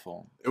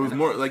beautiful. It was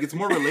more like it's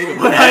more relatable.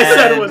 What I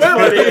said was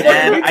funny.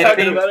 And I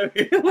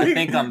I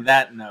think on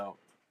that note,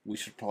 we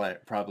should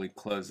probably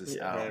close this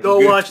out. Go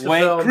watch the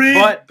film.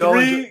 Creed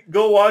 3,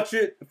 go watch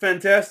it.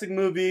 Fantastic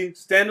movie.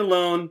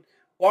 Standalone.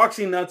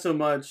 Boxing, not so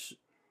much.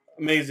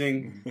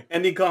 Amazing.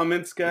 Any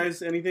comments,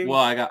 guys? Anything? Well,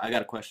 I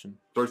got a question.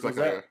 George, like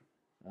that.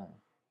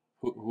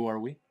 Who are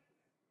we?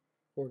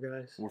 4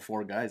 guys. We're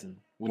 4 guys, and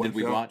what One did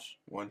we film. watch?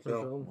 One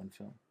film. One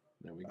film.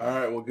 There we go. All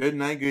right. Well, good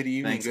night, good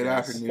evening, Thanks, good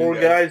guys. afternoon. 4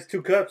 guys,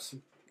 2 cups.